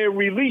 and then they're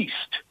released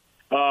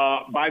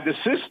by the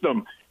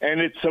system,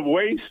 and it's a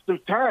waste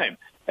of time.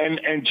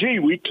 And gee,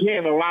 we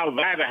can't allow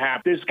that to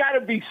happen. There's got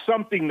to be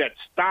something that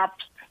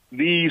stops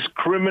these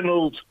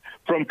criminals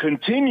from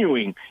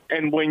continuing.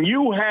 And when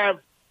you have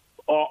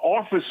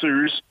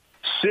officers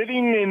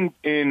sitting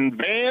in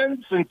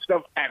vans and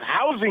stuff at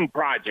housing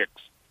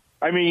projects,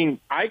 I mean,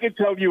 I can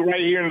tell you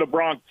right here in the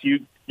Bronx,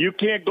 you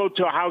can't go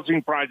to a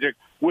housing project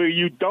where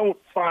you don't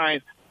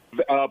find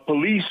a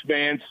police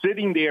van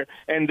sitting there,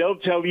 and they'll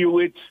tell you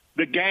it's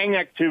the gang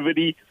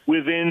activity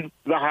within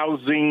the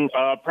housing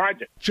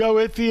project. Joe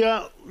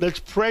Ithia, let's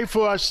pray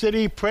for our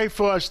city, pray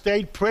for our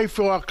state, pray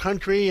for our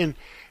country, and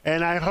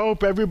I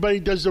hope everybody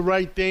does the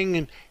right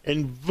thing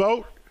and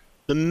vote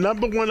the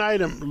number one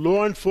item,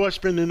 law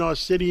enforcement in our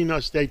city and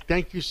our state.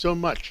 Thank you so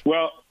much.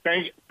 Well,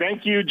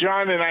 thank you,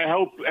 John, and I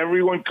hope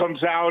everyone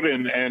comes out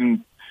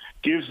and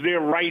gives their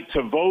right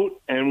to vote,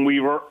 and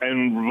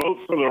vote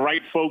for the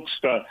right folks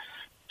to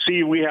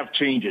see we have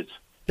changes.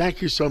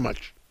 Thank you so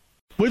much.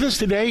 With us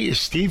today is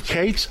Steve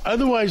Cates,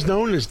 otherwise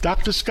known as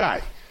Dr.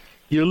 Sky.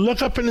 You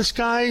look up in the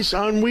skies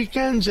on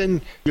weekends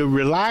and you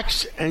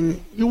relax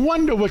and you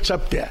wonder what's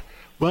up there.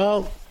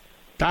 Well,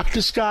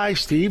 Dr. Sky,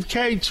 Steve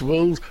Cates,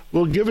 will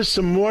give us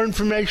some more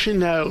information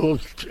that will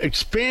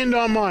expand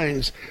our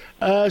minds.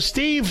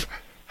 Steve,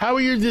 how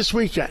are you this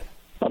weekend?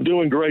 I'm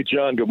doing great,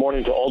 John. Good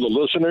morning to all the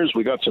listeners.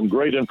 We got some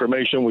great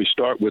information. We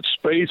start with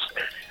space.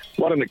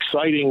 What an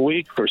exciting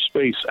week for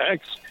SpaceX.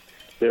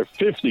 Their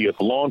 50th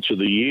launch of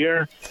the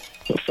year.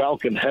 The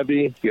Falcon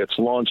Heavy gets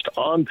launched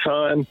on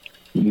time,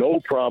 no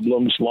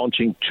problems,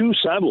 launching 2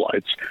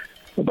 satellites.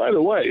 And by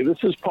the way, this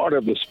is part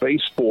of the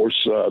Space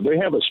Force. They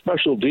have a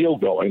special deal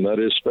going, that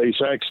is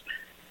SpaceX.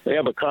 They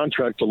have a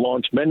contract to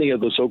launch many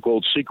of the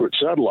so-called secret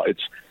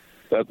satellites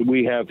that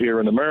we have here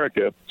in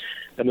America.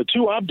 And the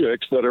 2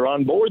 objects that are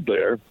on board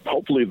there,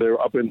 hopefully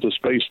they're up into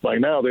space by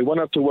now, they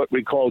went up to what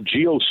we call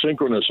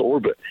geosynchronous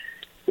orbit,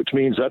 which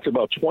means that's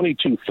about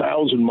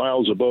 22,000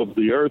 miles above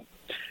the Earth.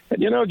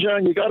 And, you know,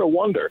 John, you got to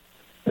wonder,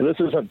 and this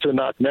isn't to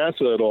knock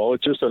NASA at all,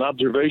 it's just an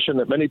observation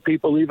that many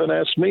people even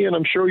ask me, and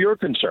I'm sure you're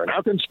concerned.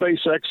 How can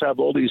SpaceX have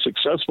all these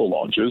successful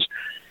launches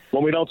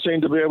when we don't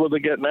seem to be able to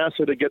get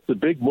NASA to get the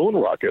big moon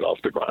rocket off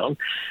the ground?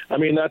 I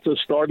mean, that's a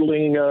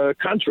startling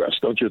contrast,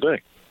 don't you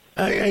think?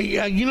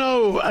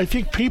 I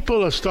think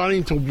people are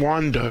starting to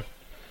wonder,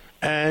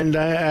 and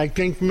I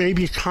think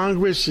maybe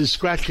Congress is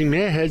scratching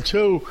their head,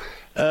 too,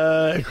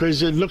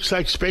 because it looks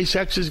like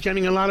SpaceX is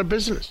getting a lot of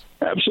business.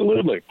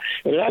 Absolutely.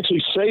 And it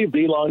actually saved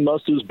Elon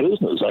Musk's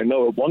business. I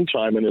know at one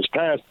time in his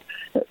past,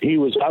 he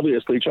was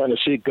obviously trying to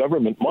seek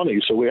government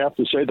money, so we have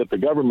to say that the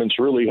government's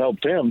really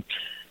helped him.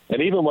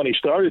 And even when he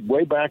started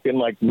way back in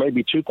like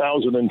maybe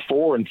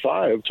 2004 and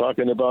 5,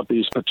 talking about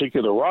these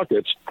particular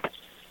rockets,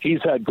 he's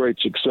had great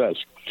success.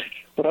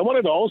 But I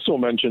wanted to also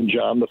mention,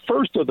 John, the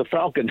first of the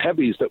Falcon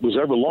Heavies that was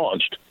ever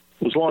launched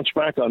was launched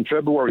back on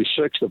February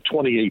 6th of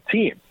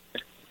 2018.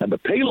 And the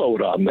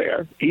payload on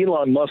there,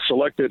 Elon Musk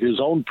selected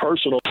his own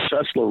personal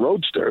Tesla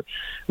Roadster.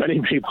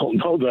 Many people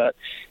know that.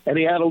 And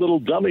he had a little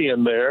dummy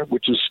in there,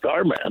 which is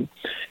Starman.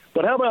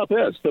 But how about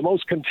this? The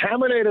most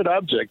contaminated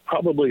object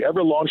probably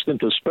ever launched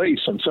into space,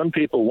 and some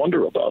people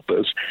wonder about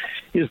this,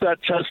 is that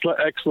Tesla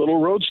X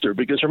little Roadster.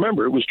 Because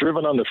remember, it was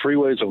driven on the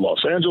freeways of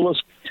Los Angeles,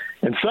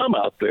 and some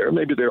out there,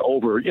 maybe they're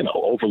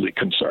overly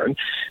concerned,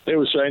 they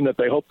were saying that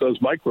they hope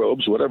those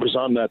microbes, whatever's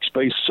on that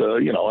space,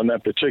 on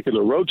that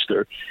particular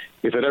Roadster,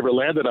 if it ever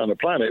landed on the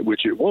planet,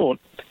 which it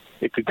won't,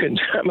 it could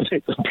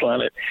contaminate the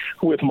planet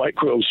with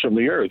microbes from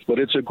the Earth. But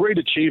it's a great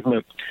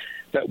achievement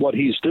that what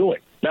he's doing.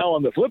 Now,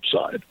 on the flip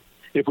side,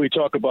 if we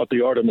talk about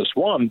the Artemis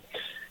 1,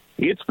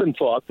 it's been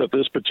thought that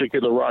this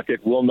particular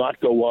rocket will not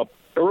go up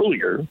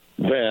earlier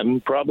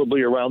than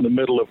probably around the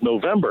middle of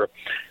November.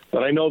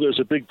 But I know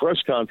there's a big press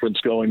conference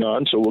going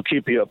on, so we'll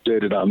keep you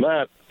updated on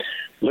that.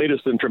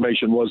 Latest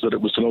information was that it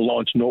was going to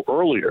launch no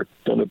earlier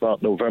than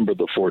about November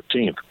the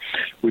 14th,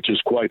 which is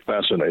quite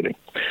fascinating.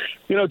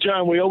 You know,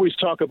 John, we always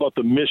talk about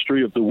the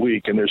mystery of the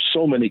week, and there's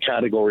so many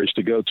categories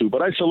to go to,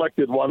 but I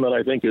selected one that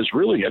I think is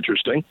really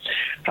interesting.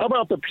 How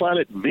about the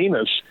planet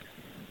Venus?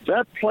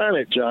 That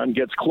planet, John,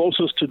 gets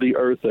closest to the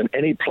Earth than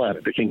any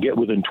planet. It can get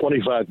within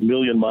 25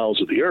 million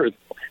miles of the Earth.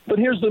 But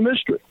here's the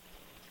mystery.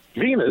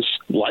 Venus,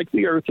 like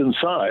the Earth in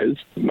size,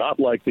 not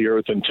like the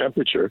Earth in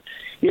temperature,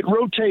 it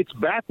rotates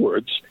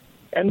backwards,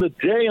 and the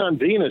day on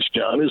Venus,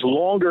 John, is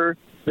longer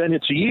than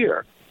its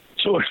year.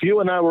 So if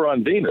you and I were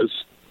on Venus,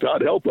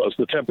 God help us,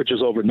 the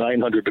temperature's over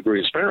 900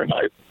 degrees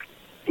Fahrenheit,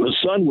 the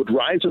sun would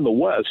rise in the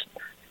west,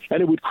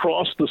 and it would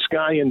cross the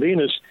sky in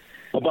Venus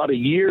about a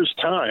year's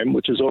time,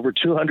 which is over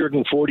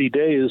 240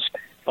 days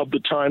of the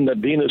time that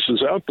Venus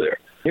is out there.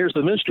 Here's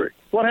the mystery.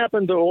 What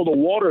happened to all the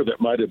water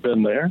that might have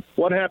been there?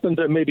 What happened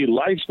to maybe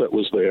life that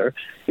was there?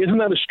 Isn't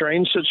that a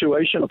strange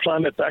situation, a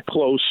planet that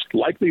close,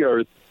 like the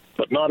Earth,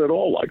 but not at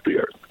all like the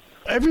Earth?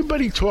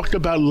 Everybody talked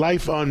about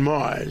life on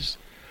Mars.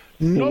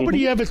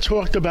 Nobody ever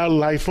talked about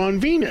life on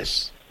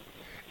Venus.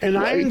 And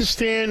right. I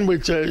understand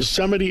with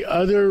some of the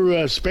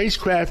other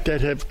spacecraft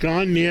that have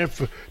gone there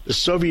for the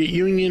Soviet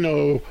Union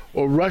or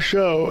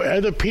Russia or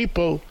other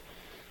people,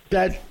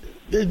 that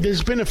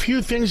there's been a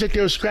few things that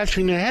they're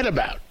scratching their head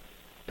about.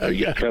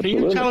 Can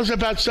you tell us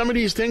about some of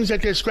these things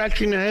that they're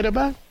scratching their head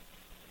about?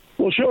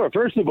 Well, sure.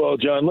 First of all,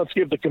 John, let's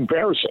give the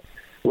comparison.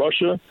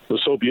 Russia, the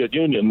Soviet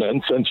Union,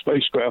 then sent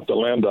spacecraft to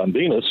land on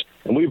Venus.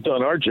 And we've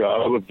done our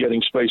job of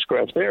getting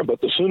spacecraft there.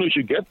 But as soon as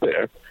you get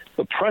there,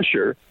 the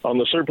pressure on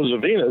the surface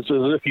of Venus is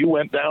as if you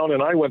went down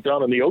and I went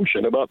down in the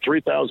ocean about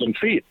 3,000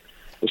 feet.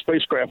 The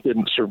spacecraft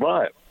didn't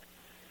survive.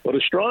 But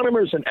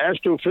astronomers and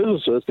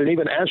astrophysicists and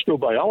even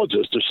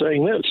astrobiologists are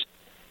saying this,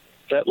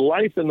 that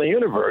life in the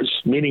universe,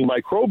 meaning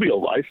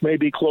microbial life, may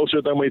be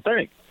closer than we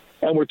think.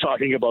 And we're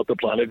talking about the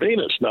planet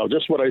Venus. Now,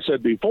 just what I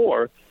said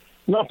before,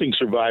 nothing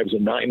survives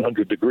in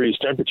 900 degrees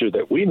temperature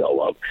that we know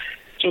of.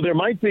 So there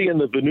might be in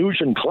the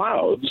Venusian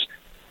clouds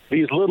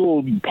these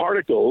little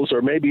particles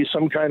or maybe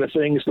some kind of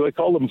things, they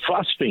call them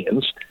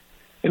phosphines.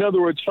 In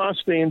other words,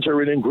 phosphines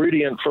are an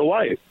ingredient for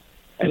life.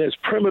 And as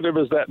primitive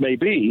as that may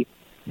be,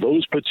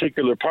 those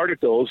particular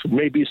particles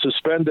may be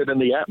suspended in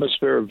the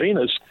atmosphere of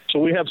Venus. So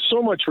we have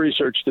so much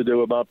research to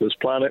do about this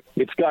planet.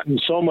 It's gotten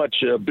so much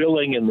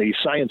billing in the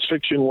science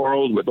fiction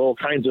world with all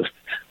kinds of,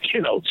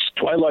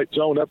 Twilight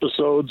Zone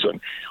episodes and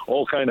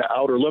all kind of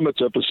Outer Limits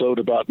episode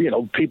about,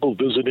 people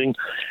visiting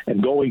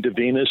and going to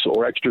Venus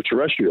or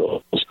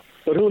extraterrestrials.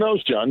 But who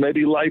knows, John?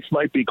 Maybe life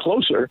might be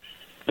closer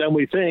than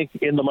we think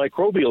in the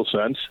microbial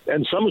sense.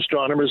 And some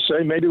astronomers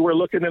say maybe we're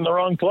looking in the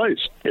wrong place.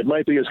 It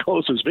might be as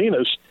close as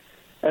Venus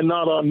and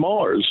not on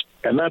Mars.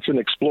 And that's an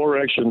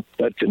exploration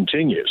that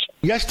continues.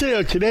 Yesterday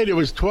or today, there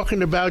was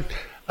talking about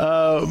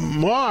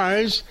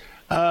Mars,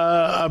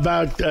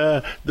 about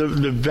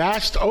the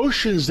vast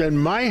oceans that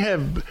might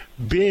have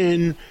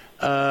been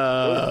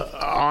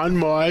on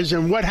Mars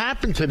and what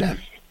happened to them.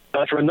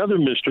 For another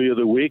mystery of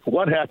the week,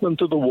 what happened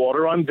to the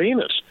water on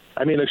Venus?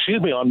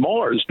 On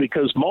Mars,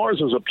 because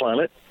Mars is a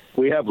planet.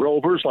 We have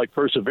rovers like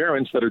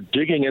Perseverance that are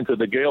digging into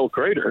the Gale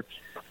crater,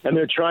 and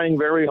they're trying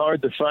very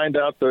hard to find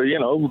out the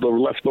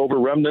leftover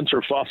remnants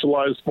or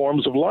fossilized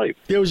forms of life.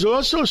 There was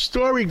also a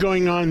story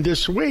going on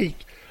this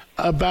week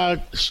about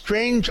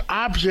strange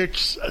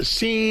objects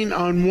seen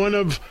on one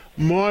of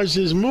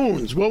Mars's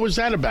moons. What was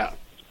that about?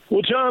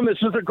 Well, John, this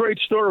is a great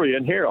story,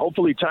 and here,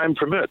 hopefully time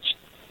permits.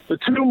 The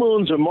two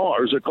moons of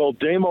Mars are called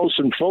Deimos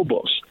and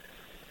Phobos.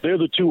 They're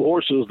the two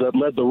horses that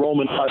led the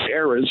Roman hot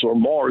Ares, or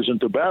Mars,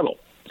 into battle.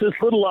 This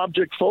little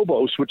object,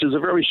 Phobos, which is a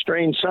very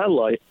strange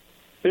satellite,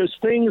 there's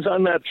things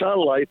on that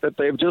satellite that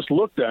they've just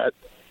looked at.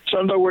 So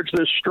in other words,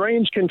 there's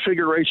strange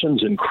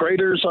configurations and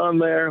craters on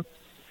there.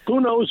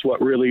 Who knows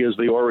what really is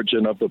the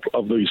origin of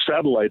the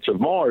satellites of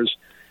Mars?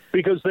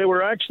 Because they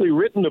were actually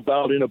written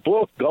about in a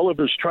book,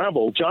 Gulliver's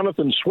Travel.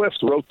 Jonathan Swift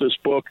wrote this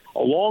book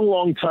a long,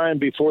 long time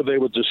before they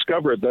were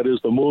discovered, that is,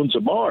 the moons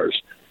of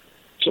Mars.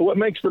 So what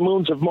makes the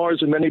moons of Mars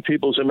in many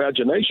people's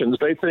imaginations,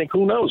 they think,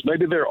 who knows,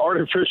 maybe they're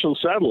artificial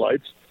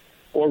satellites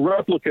or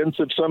replicants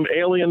of some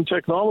alien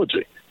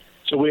technology.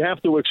 So we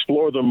have to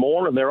explore them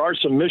more, and there are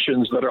some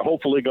missions that are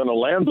hopefully going to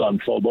land on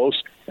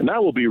Phobos, and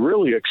that will be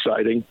really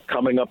exciting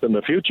coming up in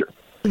the future.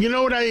 You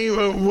know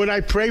what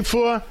I pray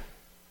for?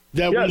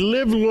 That we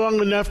live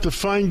long enough to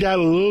find out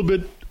a little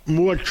bit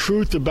more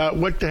truth about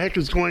what the heck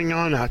is going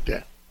on out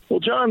there. Well,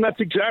 John, that's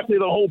exactly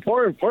the whole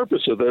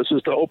purpose of this,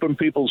 is to open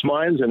people's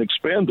minds and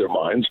expand their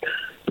minds,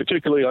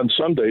 particularly on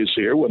Sundays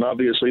here, when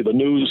obviously the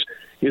news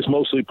is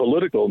mostly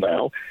political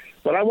now.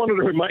 But I wanted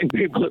to remind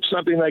people of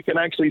something they can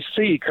actually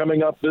see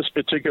coming up this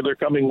particular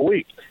coming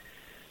week.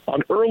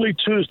 On early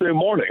Tuesday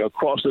morning,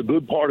 across a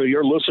good part of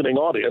your listening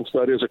audience,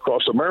 that is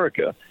across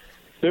America,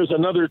 there's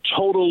another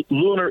total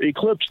lunar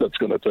eclipse that's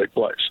going to take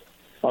place.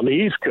 On the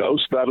East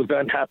Coast, that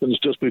event happens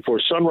just before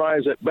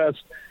sunrise at best.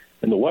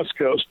 In the West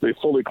Coast, the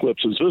full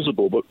eclipse is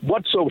visible. But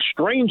what's so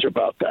strange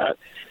about that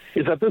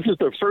is that this is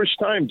the first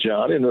time,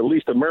 John, in at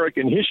least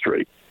American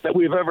history, that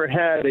we've ever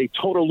had a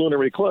total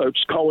lunar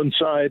eclipse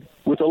coincide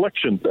with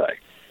Election Day.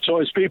 So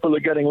as people are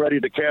getting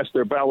ready to cast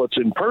their ballots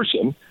in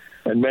person,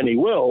 and many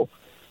will,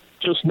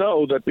 just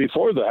know that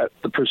before that,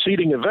 the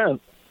preceding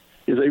event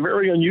is a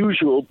very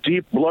unusual,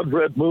 deep,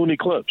 blood-red moon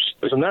eclipse.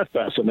 Isn't that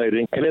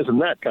fascinating? And isn't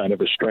that kind of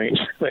a strange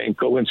thing,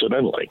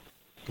 coincidentally?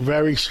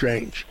 Very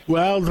strange.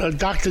 Well,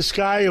 Dr.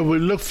 Sky, we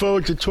look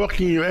forward to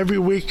talking to you every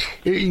week.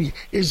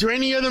 Is there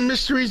any other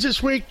mysteries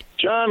this week?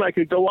 John, I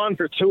could go on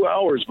for 2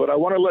 hours, but I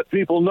want to let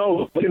people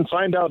know we can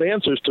find out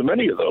answers to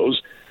many of those.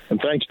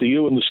 And thanks to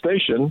you and the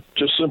station,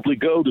 just simply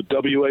go to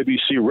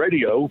WABC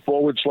Radio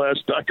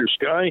 /Dr.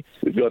 Sky.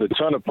 We've got a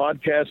ton of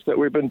podcasts that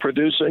we've been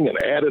producing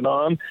and added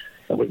on.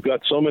 And we've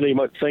got so many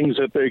things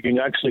that they can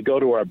actually go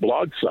to our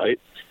blog site,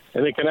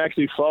 and they can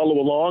actually follow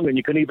along, and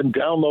you can even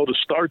download a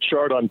star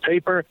chart on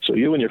paper so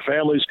you and your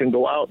families can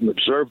go out and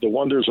observe the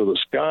wonders of the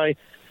sky.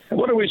 And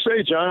what do we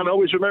say, John?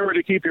 Always remember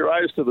to keep your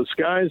eyes to the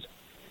skies.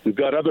 We've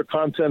got other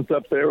content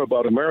up there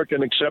about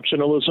American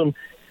exceptionalism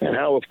and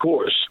how, of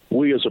course,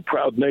 we as a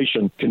proud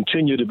nation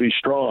continue to be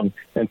strong,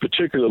 and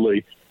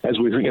particularly as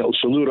we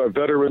salute our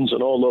veterans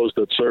and all those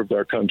that served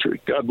our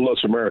country. God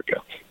bless America.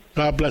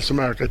 God bless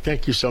America.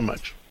 Thank you so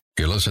much.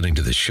 You're listening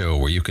to the show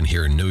where you can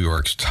hear New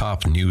York's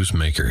top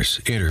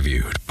newsmakers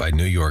interviewed by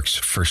New York's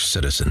first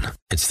citizen.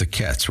 It's the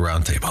Cats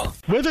Roundtable.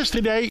 With us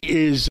today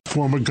is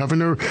former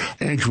Governor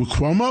Andrew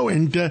Cuomo.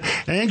 And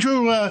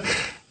Andrew,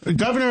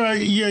 Governor,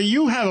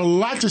 you have a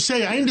lot to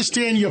say. I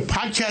understand your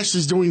podcast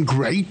is doing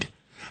great.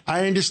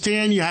 I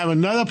understand you have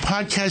another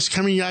podcast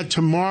coming out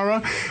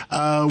tomorrow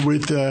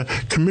with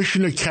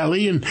Commissioner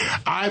Kelly. And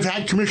I've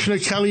had Commissioner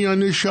Kelly on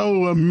this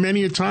show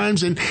many a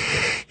times, and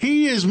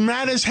he is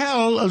mad as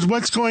hell as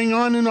what's going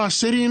on in our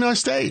city and our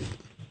state.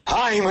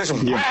 I'm as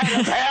mad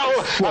as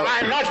hell, and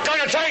I'm not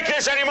going to take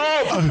this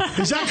anymore.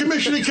 Is that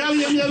Commissioner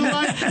Kelly on the other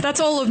line? That's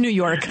all of New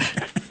York.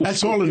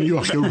 That's all of New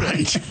York, you're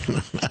right.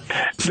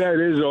 That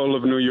is all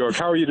of New York.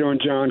 How are you doing,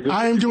 John?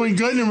 I am doing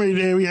good. And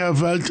we have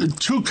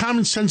two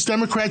common sense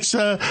Democrats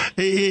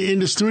in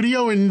the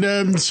studio,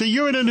 and so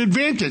you're at an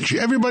advantage.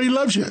 Everybody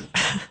loves you.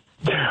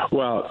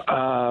 Well,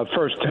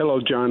 first,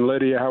 hello, John.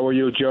 Lydia, how are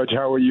you? Judge,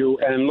 how are you?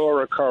 And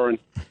Laura Curran.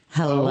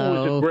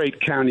 Hello. Who is a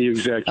great county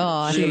executive.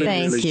 Oh, really,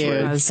 thank really you.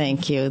 great.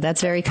 Thank you. That's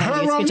very kind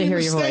of you. Her It's good to only hear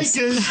your voice.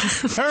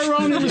 mistake is her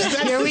only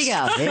mistake. Here we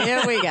go.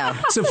 Here we go.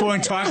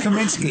 Supporting Todd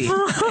Kaminsky.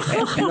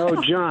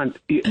 No, John,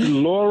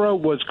 Laura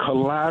was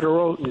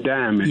collateral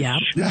damage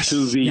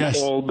to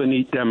the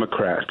Albany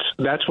Democrats.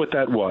 That's what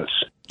that was.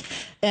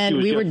 And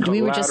we were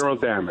just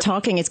damage.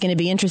 talking. It's going to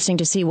be interesting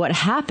to see what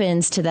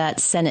happens to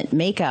that Senate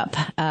makeup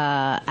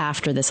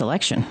after this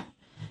election.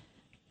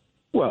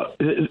 Well,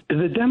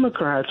 the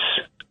Democrats,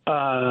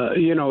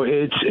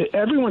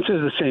 everyone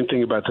says the same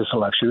thing about this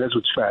election. That's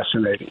what's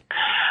fascinating.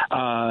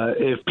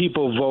 If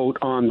people vote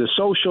on the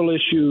social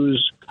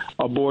issues,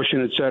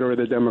 abortion, et cetera,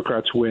 the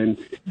Democrats win.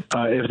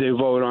 If they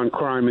vote on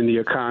crime and the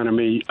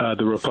economy,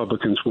 the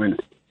Republicans win.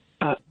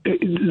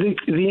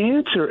 The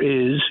answer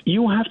is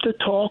you have to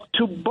talk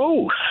to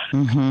both.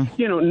 Mm-hmm.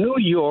 New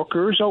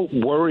Yorkers are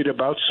worried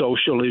about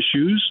social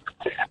issues.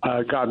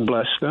 God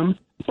bless them.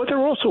 But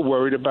they're also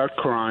worried about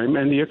crime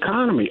and the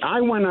economy.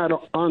 I went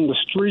out on the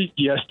street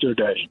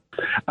yesterday.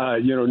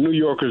 New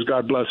Yorkers,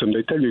 God bless them,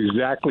 they tell you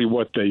exactly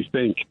what they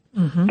think.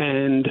 Mm-hmm.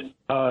 And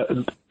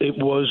it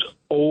was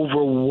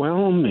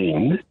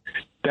overwhelming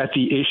that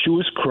the issue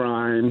is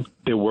crime.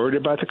 They're worried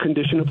about the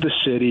condition of the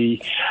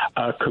city.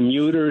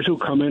 Commuters who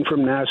come in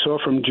from Nassau,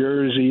 from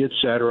Jersey, et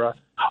cetera,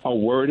 are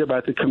worried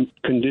about the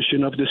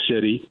condition of the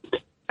city.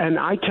 And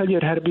I tell you,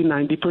 it had to be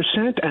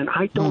 90%. And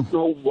I don't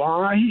know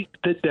why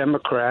the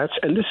Democrats,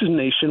 and this is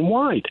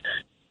nationwide,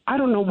 I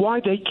don't know why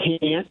they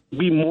can't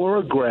be more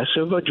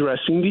aggressive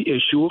addressing the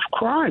issue of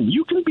crime.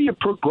 You can be a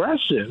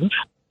progressive,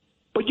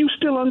 but you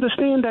still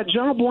understand that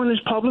job one is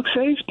public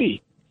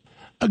safety.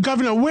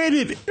 Governor, where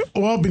did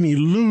Albany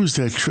lose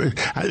their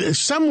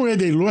somewhere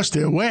they lost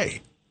their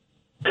way.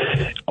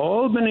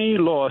 Albany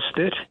lost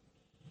it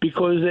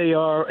because they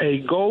are a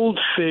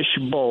goldfish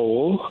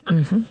bowl,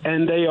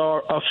 and they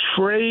are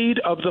afraid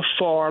of the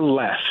far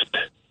left.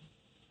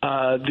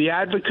 The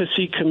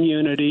advocacy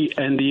community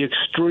and the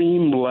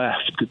extreme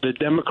left, the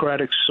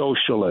Democratic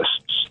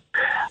Socialists.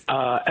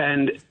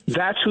 And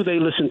that's who they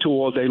listen to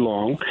all day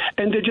long,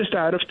 and they're just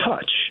out of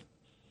touch.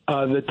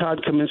 The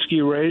Todd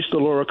Kaminsky race, the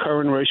Laura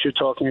Curran race you're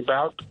talking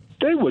about,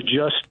 they were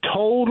just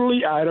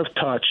totally out of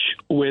touch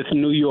with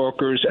New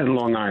Yorkers and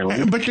Long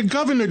Island. But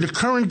the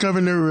current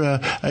governor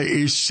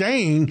is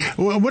saying,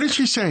 what is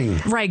she saying?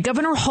 Right.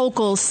 Governor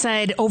Hochul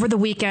said over the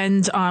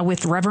weekend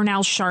with Reverend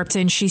Al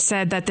Sharpton, she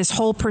said that this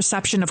whole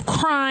perception of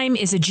crime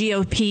is a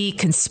GOP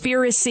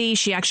conspiracy.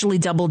 She actually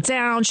doubled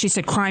down. She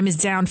said crime is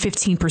down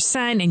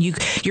 15% and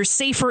you're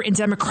safer in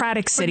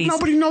Democratic cities. But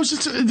nobody knows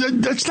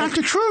that's not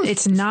the truth.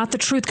 It's not the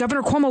truth.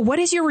 Governor Cuomo, what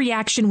is your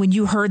reaction when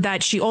you heard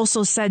that? She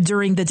also said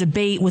during the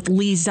debate with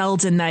Lee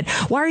Zeldin that,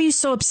 why are you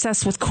so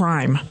obsessed with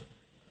crime?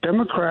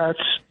 Democrats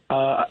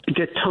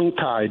get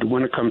tongue-tied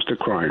when it comes to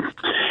crime.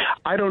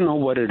 I don't know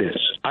what it is.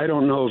 I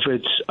don't know if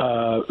it's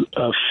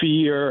a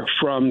fear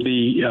from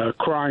the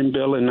crime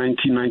bill in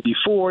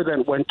 1994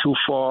 that went too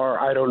far.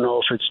 I don't know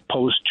if it's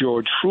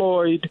post-George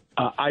Floyd.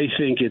 I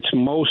think it's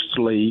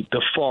mostly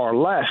the far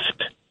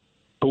left,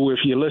 who, if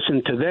you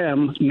listen to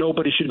them,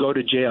 nobody should go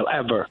to jail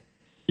ever,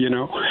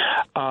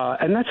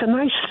 And that's a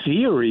nice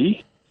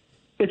theory.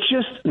 It's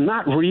just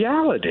not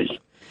reality.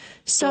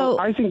 So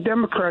I think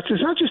Democrats,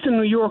 it's not just in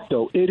New York,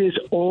 though. It is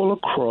all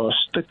across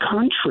the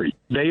country.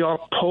 They are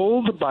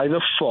pulled by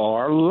the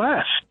far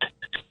left,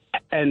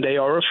 and they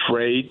are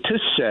afraid to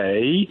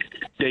say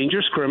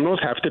dangerous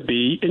criminals have to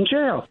be in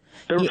jail.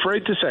 They're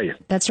afraid to say it.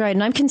 That's right.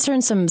 And I'm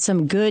concerned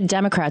some good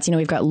Democrats.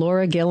 We've got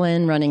Laura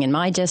Gillen running in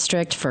my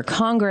district for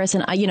Congress.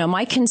 And,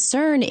 my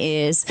concern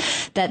is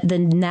that the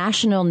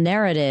national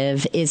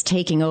narrative is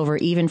taking over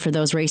even for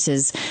those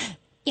races.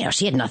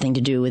 She had nothing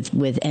to do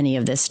with any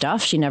of this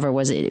stuff. She never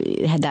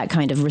had that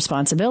kind of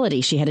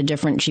responsibility. She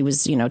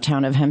was,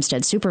 town of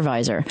Hempstead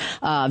supervisor,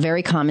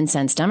 very common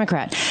sense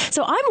Democrat.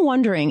 So I'm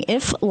wondering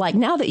if,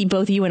 now that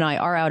both you and I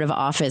are out of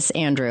office,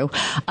 Andrew,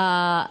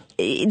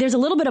 there's a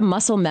little bit of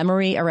muscle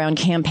memory around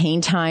campaign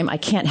time. I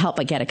can't help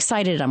but get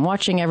excited. I'm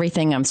watching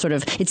everything.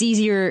 It's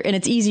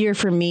easier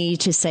for me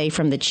to say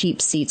from the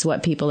cheap seats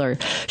what people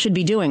should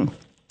be doing.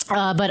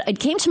 But it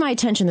came to my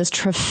attention, this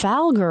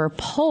Trafalgar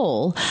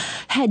poll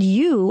had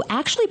you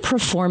actually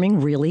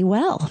performing really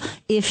well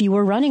if you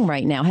were running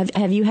right now.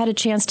 Have you had a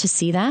chance to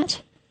see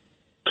that?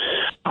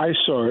 I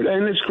saw it,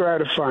 and it's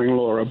gratifying,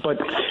 Laura. But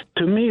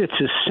to me, it's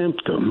a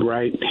symptom,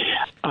 right?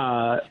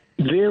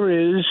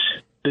 There is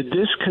the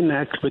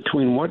disconnect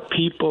between what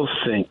people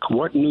think,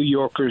 what New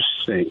Yorkers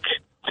think,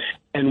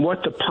 and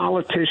what the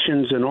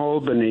politicians in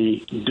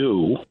Albany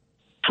do,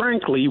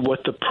 frankly,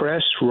 what the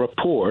press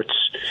reports,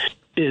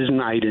 is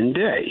night and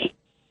day.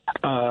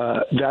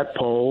 That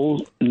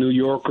poll, New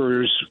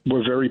Yorkers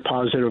were very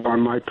positive on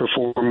my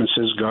performance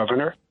as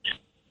governor.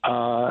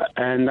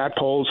 And that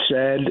poll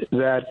said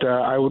that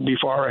I would be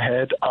far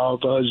ahead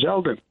of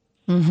Zeldin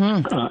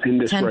in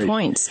this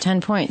race.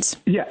 10 points.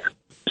 Yeah.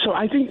 So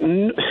I think,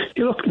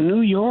 look,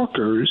 New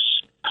Yorkers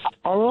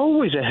are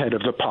always ahead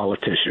of the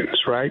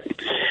politicians, right?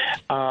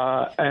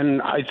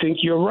 And I think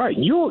you're right.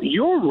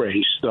 Your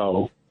race,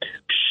 though,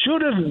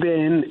 should have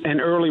been an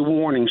early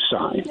warning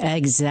sign.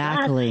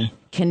 Exactly.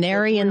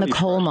 Canary in the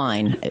coal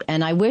mine.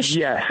 And I wish,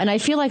 and I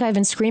feel like I've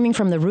been screaming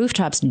from the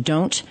rooftops,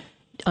 don't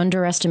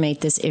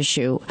underestimate this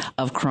issue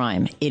of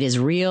crime. It is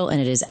real and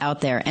it is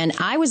out there. And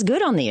I was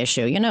good on the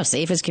issue,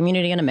 safest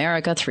community in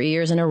America 3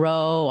 years in a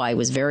row. I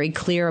was very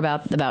clear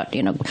about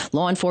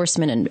law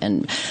enforcement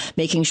and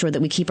making sure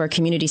that we keep our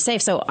community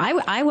safe. So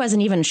I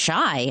wasn't even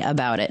shy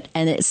about it,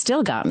 and it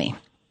still got me.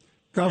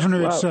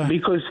 Governor,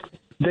 because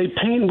they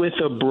paint with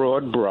a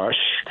broad brush.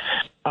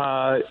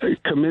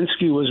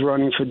 Kaminsky was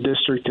running for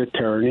district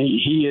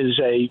attorney. He is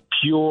a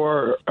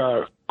pure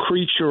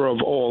creature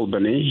of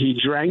Albany. He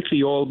drank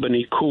the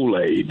Albany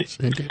Kool-Aid.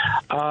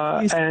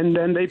 And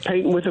then they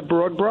paint with a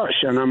broad brush,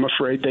 and I'm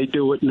afraid they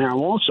do it now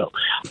also.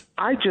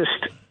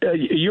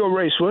 Your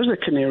race was a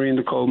canary in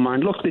the coal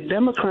mine. Look, the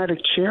Democratic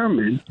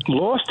chairman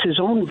lost his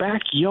own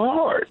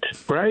backyard,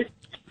 right?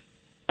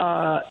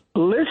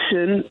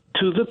 Listen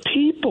to the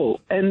people.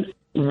 And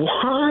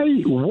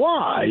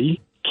why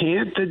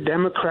can't the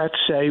Democrats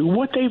say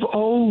what they've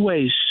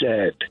always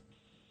said,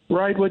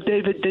 right? What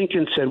David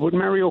Dinkins said, what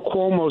Mario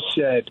Cuomo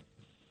said,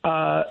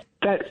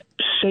 that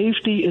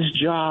safety is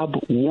job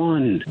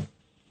one.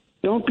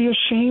 Don't be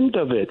ashamed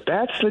of it.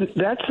 That's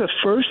the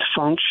first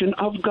function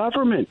of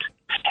government.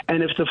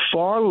 And if the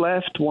far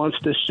left wants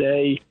to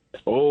say,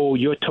 oh,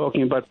 you're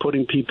talking about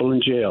putting people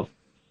in jail.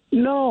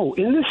 No,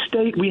 in this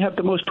state, we have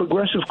the most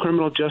progressive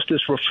criminal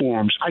justice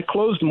reforms. I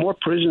closed more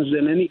prisons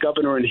than any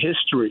governor in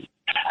history,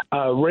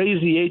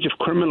 raised the age of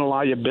criminal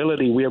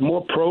liability. We have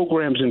more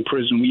programs in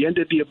prison. We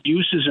ended the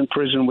abuses in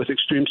prison with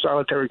extreme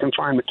solitary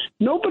confinement.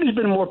 Nobody's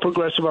been more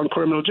progressive on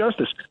criminal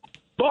justice.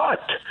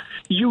 But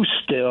you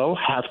still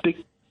have to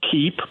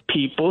keep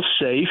people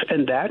safe,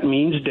 and that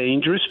means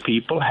dangerous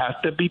people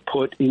have to be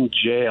put in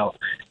jail.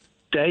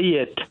 Say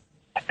it,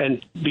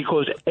 and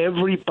because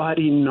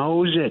everybody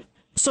knows it.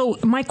 So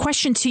my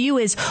question to you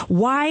is,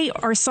 why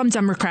are some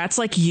Democrats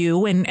like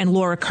you and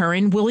Laura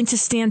Curran willing to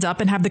stand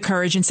up and have the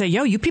courage and say,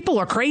 yo, you people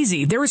are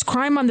crazy. There is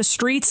crime on the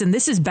streets and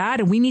this is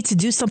bad and we need to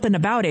do something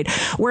about it.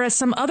 Whereas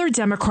some other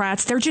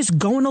Democrats, they're just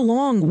going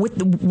along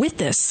with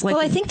this. Well,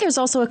 I think there's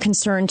also a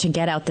concern to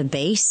get out the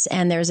base.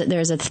 And there's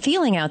a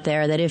feeling out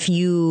there that if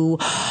you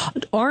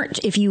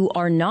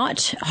are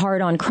not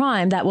hard on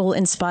crime, that will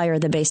inspire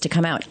the base to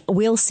come out.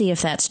 We'll see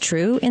if that's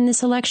true in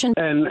this election.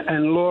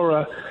 And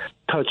Laura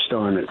touched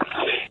on it.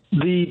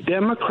 The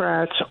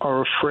Democrats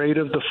are afraid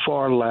of the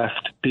far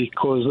left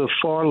because the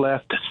far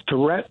left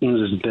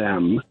threatens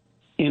them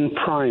in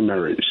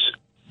primaries.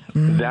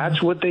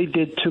 That's what they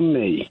did to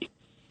me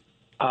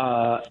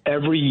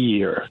every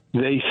year.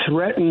 They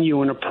threaten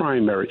you in a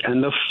primary.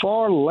 And the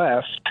far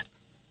left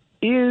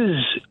is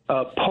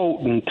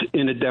potent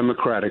in a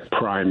Democratic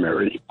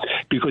primary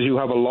because you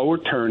have a lower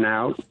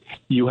turnout.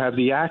 You have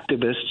the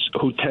activists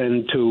who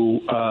tend to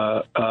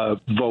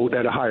vote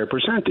at a higher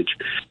percentage.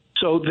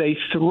 So they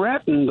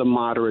threaten the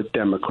moderate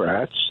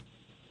Democrats.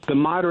 The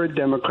moderate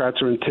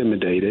Democrats are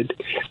intimidated.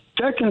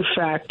 Second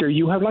factor,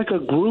 you have like a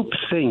group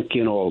think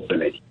in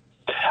Albany.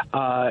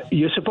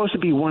 You're supposed to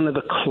be one of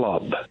the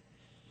club.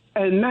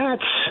 And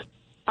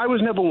I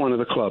was never one of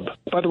the club.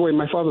 By the way,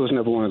 my father was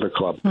never one of the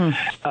club.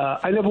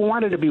 I never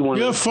wanted to be one of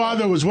the club. Your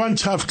father was one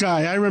tough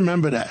guy. I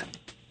remember that.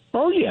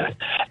 Oh, yeah.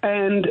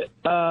 And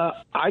I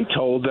would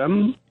tell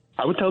them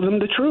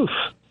the truth.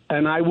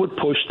 And I would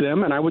push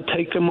them, and I would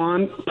take them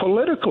on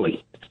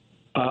politically.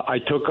 I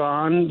took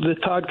on the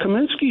Todd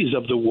Kaminskys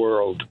of the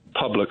world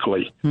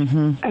publicly.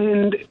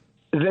 And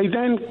they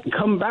then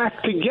come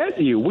back to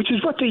get you, which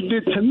is what they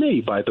did to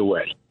me, by the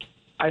way.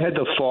 I had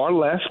the far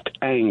left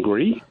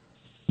angry.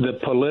 The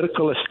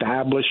political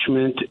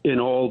establishment in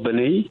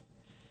Albany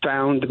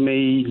found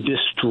me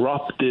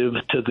disruptive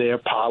to their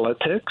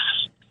politics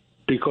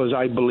because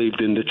I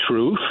believed in the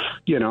truth,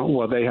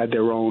 while they had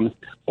their own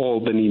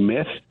Albany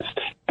myth.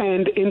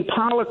 And in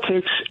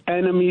politics,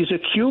 enemies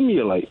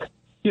accumulate,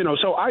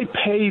 so I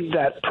paid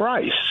that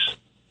price.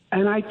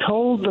 And I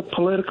told the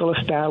political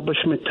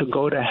establishment to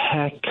go to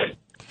heck.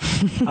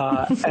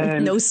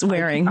 And no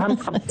swearing.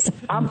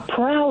 I'm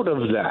proud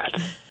of that.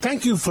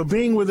 Thank you for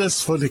being with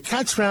us for the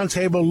Cats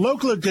Roundtable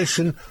Local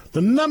Edition,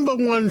 the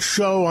 #1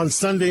 show on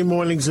Sunday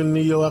mornings in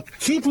New York.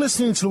 Keep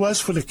listening to us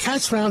for the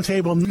Cats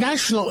Roundtable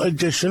National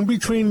Edition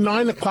between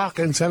 9 o'clock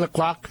and 10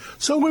 o'clock.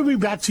 So we'll be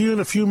back to you in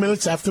a few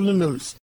minutes after the news.